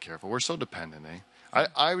 you have to be careful. We're so dependent, eh?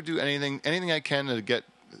 I would do anything I can to get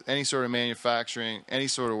any sort of manufacturing, any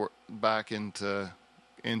sort of work back into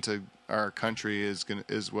our country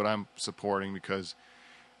is what I'm supporting, because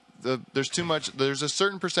there's too much. There's a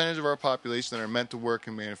certain percentage of our population that are meant to work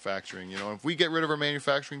in manufacturing. If we get rid of our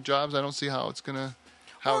manufacturing jobs, I don't see how it's gonna.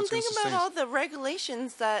 Think about all the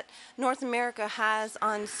regulations that North America has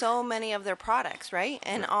on so many of their products, right?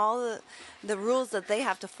 And all the rules that they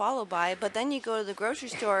have to follow by. But then you go to the grocery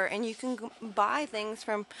store and you can buy things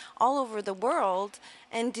from all over the world.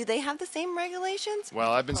 And do they have the same regulations?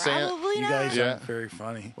 Well, I've been saying Probably You not. guys aren't very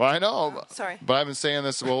funny. Well, I know. Sorry. But I've been saying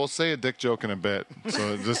this. Well, we'll say a dick joke in a bit.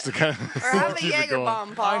 So just to kind of Or have a keep it Jaeger going.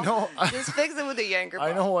 bomb, Paul. I know. Just fix it with a Jaeger bomb.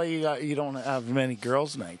 I know why you don't have many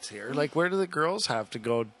girls' nights here. Like, where do the girls have to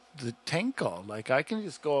go to tinkle? Like, I can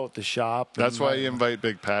just go out the shop. That's why you invite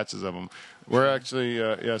big patches of them. We're actually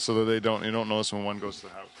so that you don't notice when one goes to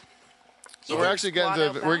the house. So we're actually getting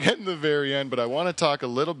to the very end, but I want to talk a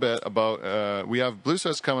little bit about we have Blues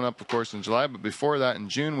Fest coming up, of course, in July. But before that, in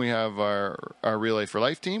June, we have our Relay for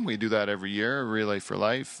Life team. We do that every year, Relay for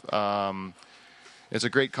Life. It's a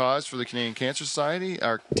great cause for the Canadian Cancer Society.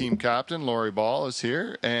 Our team captain, Laurie Ball, is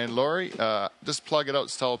here. And Laurie, just plug it out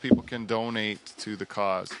so tell people can donate to the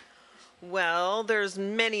cause. Well, there's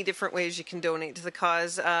many different ways you can donate to the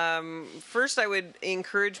cause. First, I would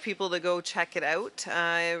encourage people to go check it out.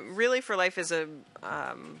 Relay for Life is a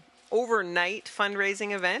overnight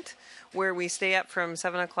fundraising event where we stay up from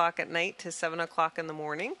 7 o'clock at night to 7 o'clock in the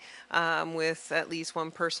morning with at least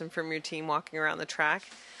one person from your team walking around the track.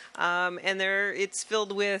 And it's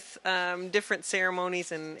filled with different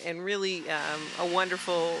ceremonies and really a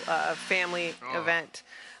wonderful family event.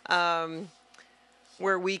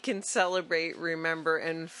 Where we can celebrate, remember,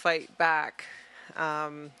 and fight back.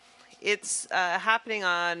 It's happening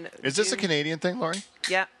on... Is this a Canadian thing, Laurie?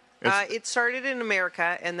 Yeah. It started in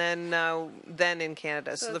America and then in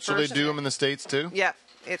Canada. So they do them in the States, too? Yeah.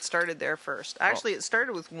 It started there first. Actually, it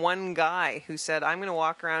started with one guy who said, I'm going to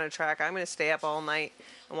walk around a track. I'm going to stay up all night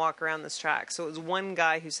and walk around this track. So it was one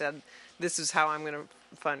guy who said, this is how I'm going to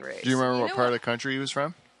fundraise. Do you remember what part of the country he was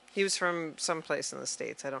from? He was from someplace in the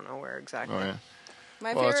States. I don't know where exactly. Oh, yeah.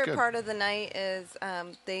 My favorite part of the night is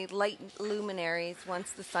they light luminaries once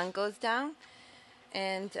the sun goes down.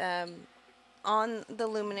 And on the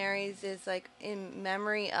luminaries is like in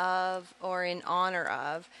memory of or in honor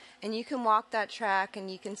of. And you can walk that track and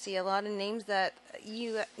you can see a lot of names that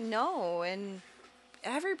you know. And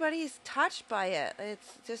everybody's touched by it.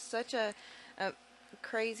 It's just such a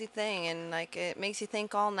crazy thing. And like it makes you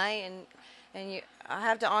think all night. And I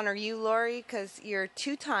have to honor you, Laurie, because you're a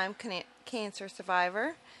two-time cancer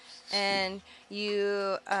survivor, and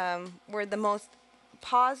you were the most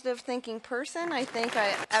positive thinking person I think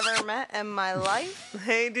I ever met in my life.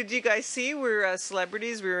 Hey, did you guys see we're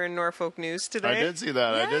celebrities? We were in Norfolk News today. I did see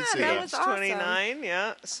that. Yeah, I did see that that. was awesome. 29,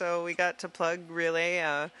 yeah. So we got to plug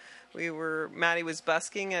Relay. Maddie was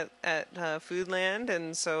busking at Foodland,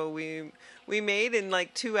 and so we made in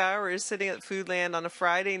like 2 hours sitting at Foodland on a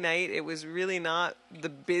Friday night. It was really not the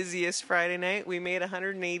busiest Friday night. We made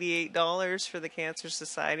 $188 for the Cancer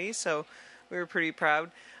Society, so we were pretty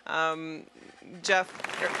proud. Maddie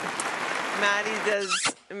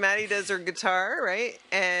does her guitar, right?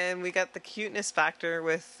 And we got the cuteness factor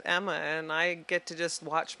with Emma, and I get to just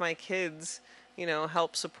watch my kids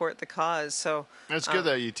help support the cause. So it's good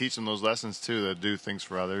that you teach them those lessons too, that do things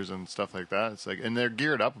for others and stuff like that. It's like, and they're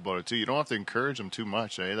geared up about it too. You don't have to encourage them too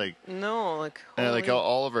much, eh? Like no, and like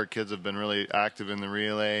all of our kids have been really active in the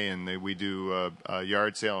relay, and we do a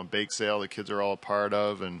yard sale and bake sale. The kids are all a part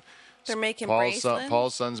of, and they're making bracelets.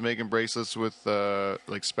 Paul's son's making bracelets with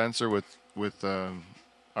like Spencer with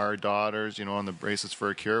our daughters, on the Bracelets for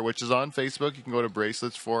a Cure, which is on Facebook. You can go to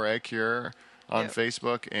Bracelets for a Cure on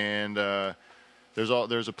Facebook, and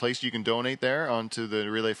there's a place you can donate there onto the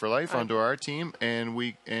Relay for Life, onto our team, and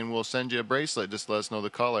we'll send you a bracelet. Just let us know the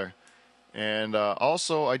color. And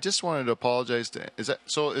also, I just wanted to apologize. Is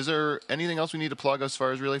there anything else we need to plug as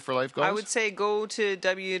far as Relay for Life goes? I would say go to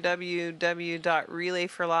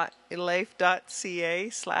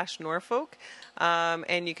www.relayforlife.ca/Norfolk,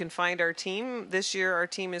 and you can find our team. This year, our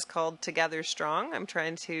team is called Together Strong. I'm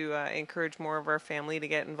trying to encourage more of our family to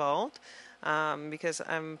get involved because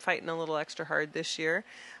I'm fighting a little extra hard this year.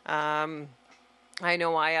 I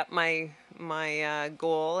know I upped my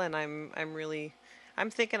goal, and I'm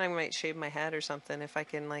thinking I might shave my head or something if I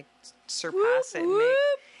can surpass it. And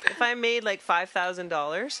if I made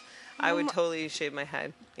 $5,000, I would totally shave my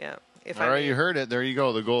head. Yeah. All right, you heard it. There you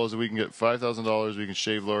go. The goal is that we can get $5,000. We can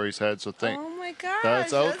shave Laurie's head. So oh my gosh,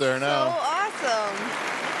 that's out there now. So awesome.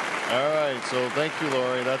 All right. So thank you,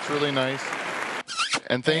 Laurie. That's really nice.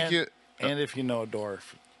 And thank you. And if you know a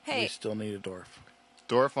dwarf, hey, we still need a dwarf.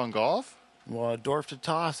 Dwarf on golf? Well, a dwarf to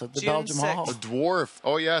toss at the June Belgium Hall. 6th. A dwarf.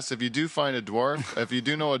 Oh, yes. If you do find a dwarf, if you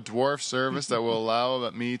do know a dwarf service that will allow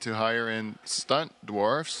me to hire in stunt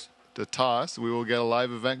dwarfs to toss, we will get a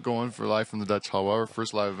live event going for Live from the Dutch Hall. Our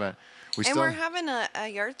first live event. We're having a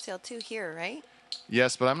yard sale too here, right?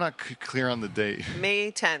 Yes, but I'm not clear on the date.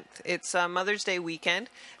 May 10th. It's Mother's Day weekend.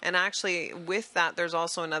 And actually, with that, there's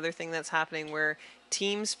also another thing that's happening where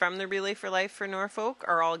teams from the Relay for Life for Norfolk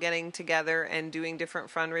are all getting together and doing different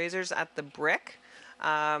fundraisers at the Brick.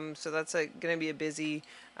 So that's going to be a busy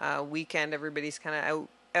weekend. Everybody's kind of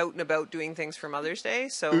out and about doing things for Mother's Day.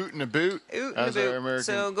 So Oot and a boot.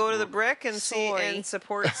 So go to the Brick and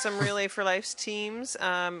support some Relay for Life's teams.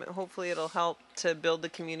 Hopefully it'll help to build the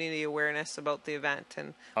community awareness about the event,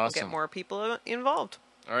 and we'll get more people involved.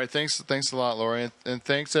 All right, thanks a lot, Laurie, and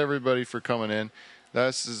thanks everybody for coming in.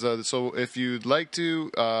 So if you'd like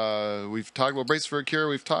to, we've talked about Brace for a Cure,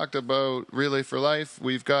 we've talked about Relay for Life,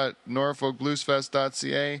 we've got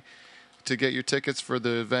NorfolkBluesFest.ca to get your tickets for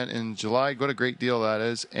the event in July. What a great deal that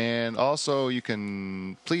is. And also you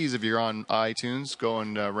can, please, if you're on iTunes, go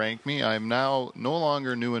and rank me. I'm now no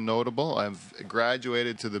longer new and notable. I've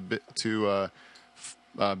graduated to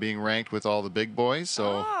being ranked with all the big boys. So,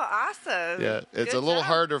 awesome. Yeah, it's a little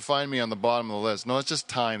harder to find me on the bottom of the list. No, it's just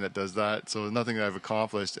time that does that. So nothing that I've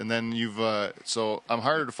accomplished. And then so I'm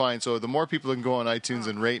harder to find. So the more people that can go on iTunes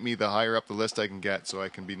and rate me, the higher up the list I can get, so I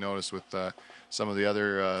can be noticed with some of the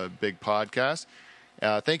other big podcasts.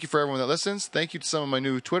 Thank you for everyone that listens. Thank you to some of my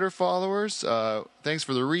new Twitter followers. Thanks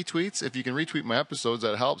for the retweets. If you can retweet my episodes,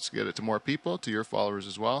 that helps get it to more people, to your followers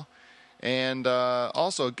as well. And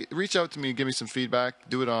also, reach out to me, give me some feedback.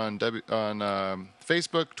 Do it on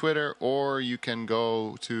Facebook, Twitter, or you can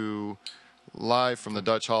go to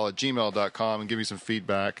livefromthedutchhall@gmail.com and give me some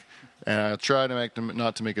feedback. And I'll try to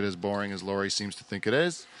not to make it as boring as Laurie seems to think it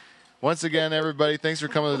is. Once again, everybody, thanks for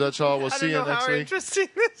coming to the Dutch Hall. We'll see you next week. I don't know how interesting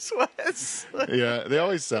this was. Yeah, they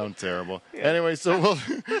always sound terrible. Yeah. Anyway, so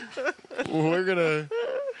we're gonna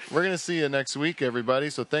see you next week, everybody.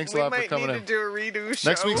 So thanks a lot for coming in. We might need to do a redo show.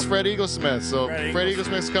 Next week's Fred Eaglesmith. So Fred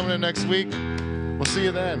Eaglesmith's coming in next week. We'll see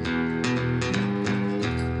you then.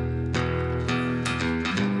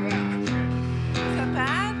 Is that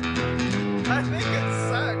bad? I think it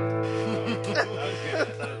sucked. That was good. I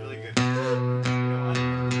thought it was really good.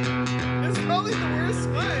 It's probably the worst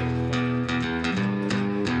one.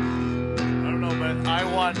 I don't know, but I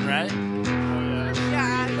won, right?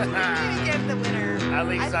 Yeah, you didn't get the winner. At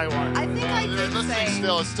least I won. I think I did say.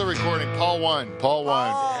 It's still recording. Paul won. Paul won.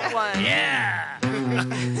 Yeah.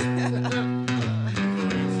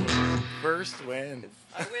 First win.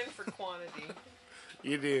 I win for quantity.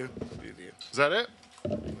 You do. Is that it?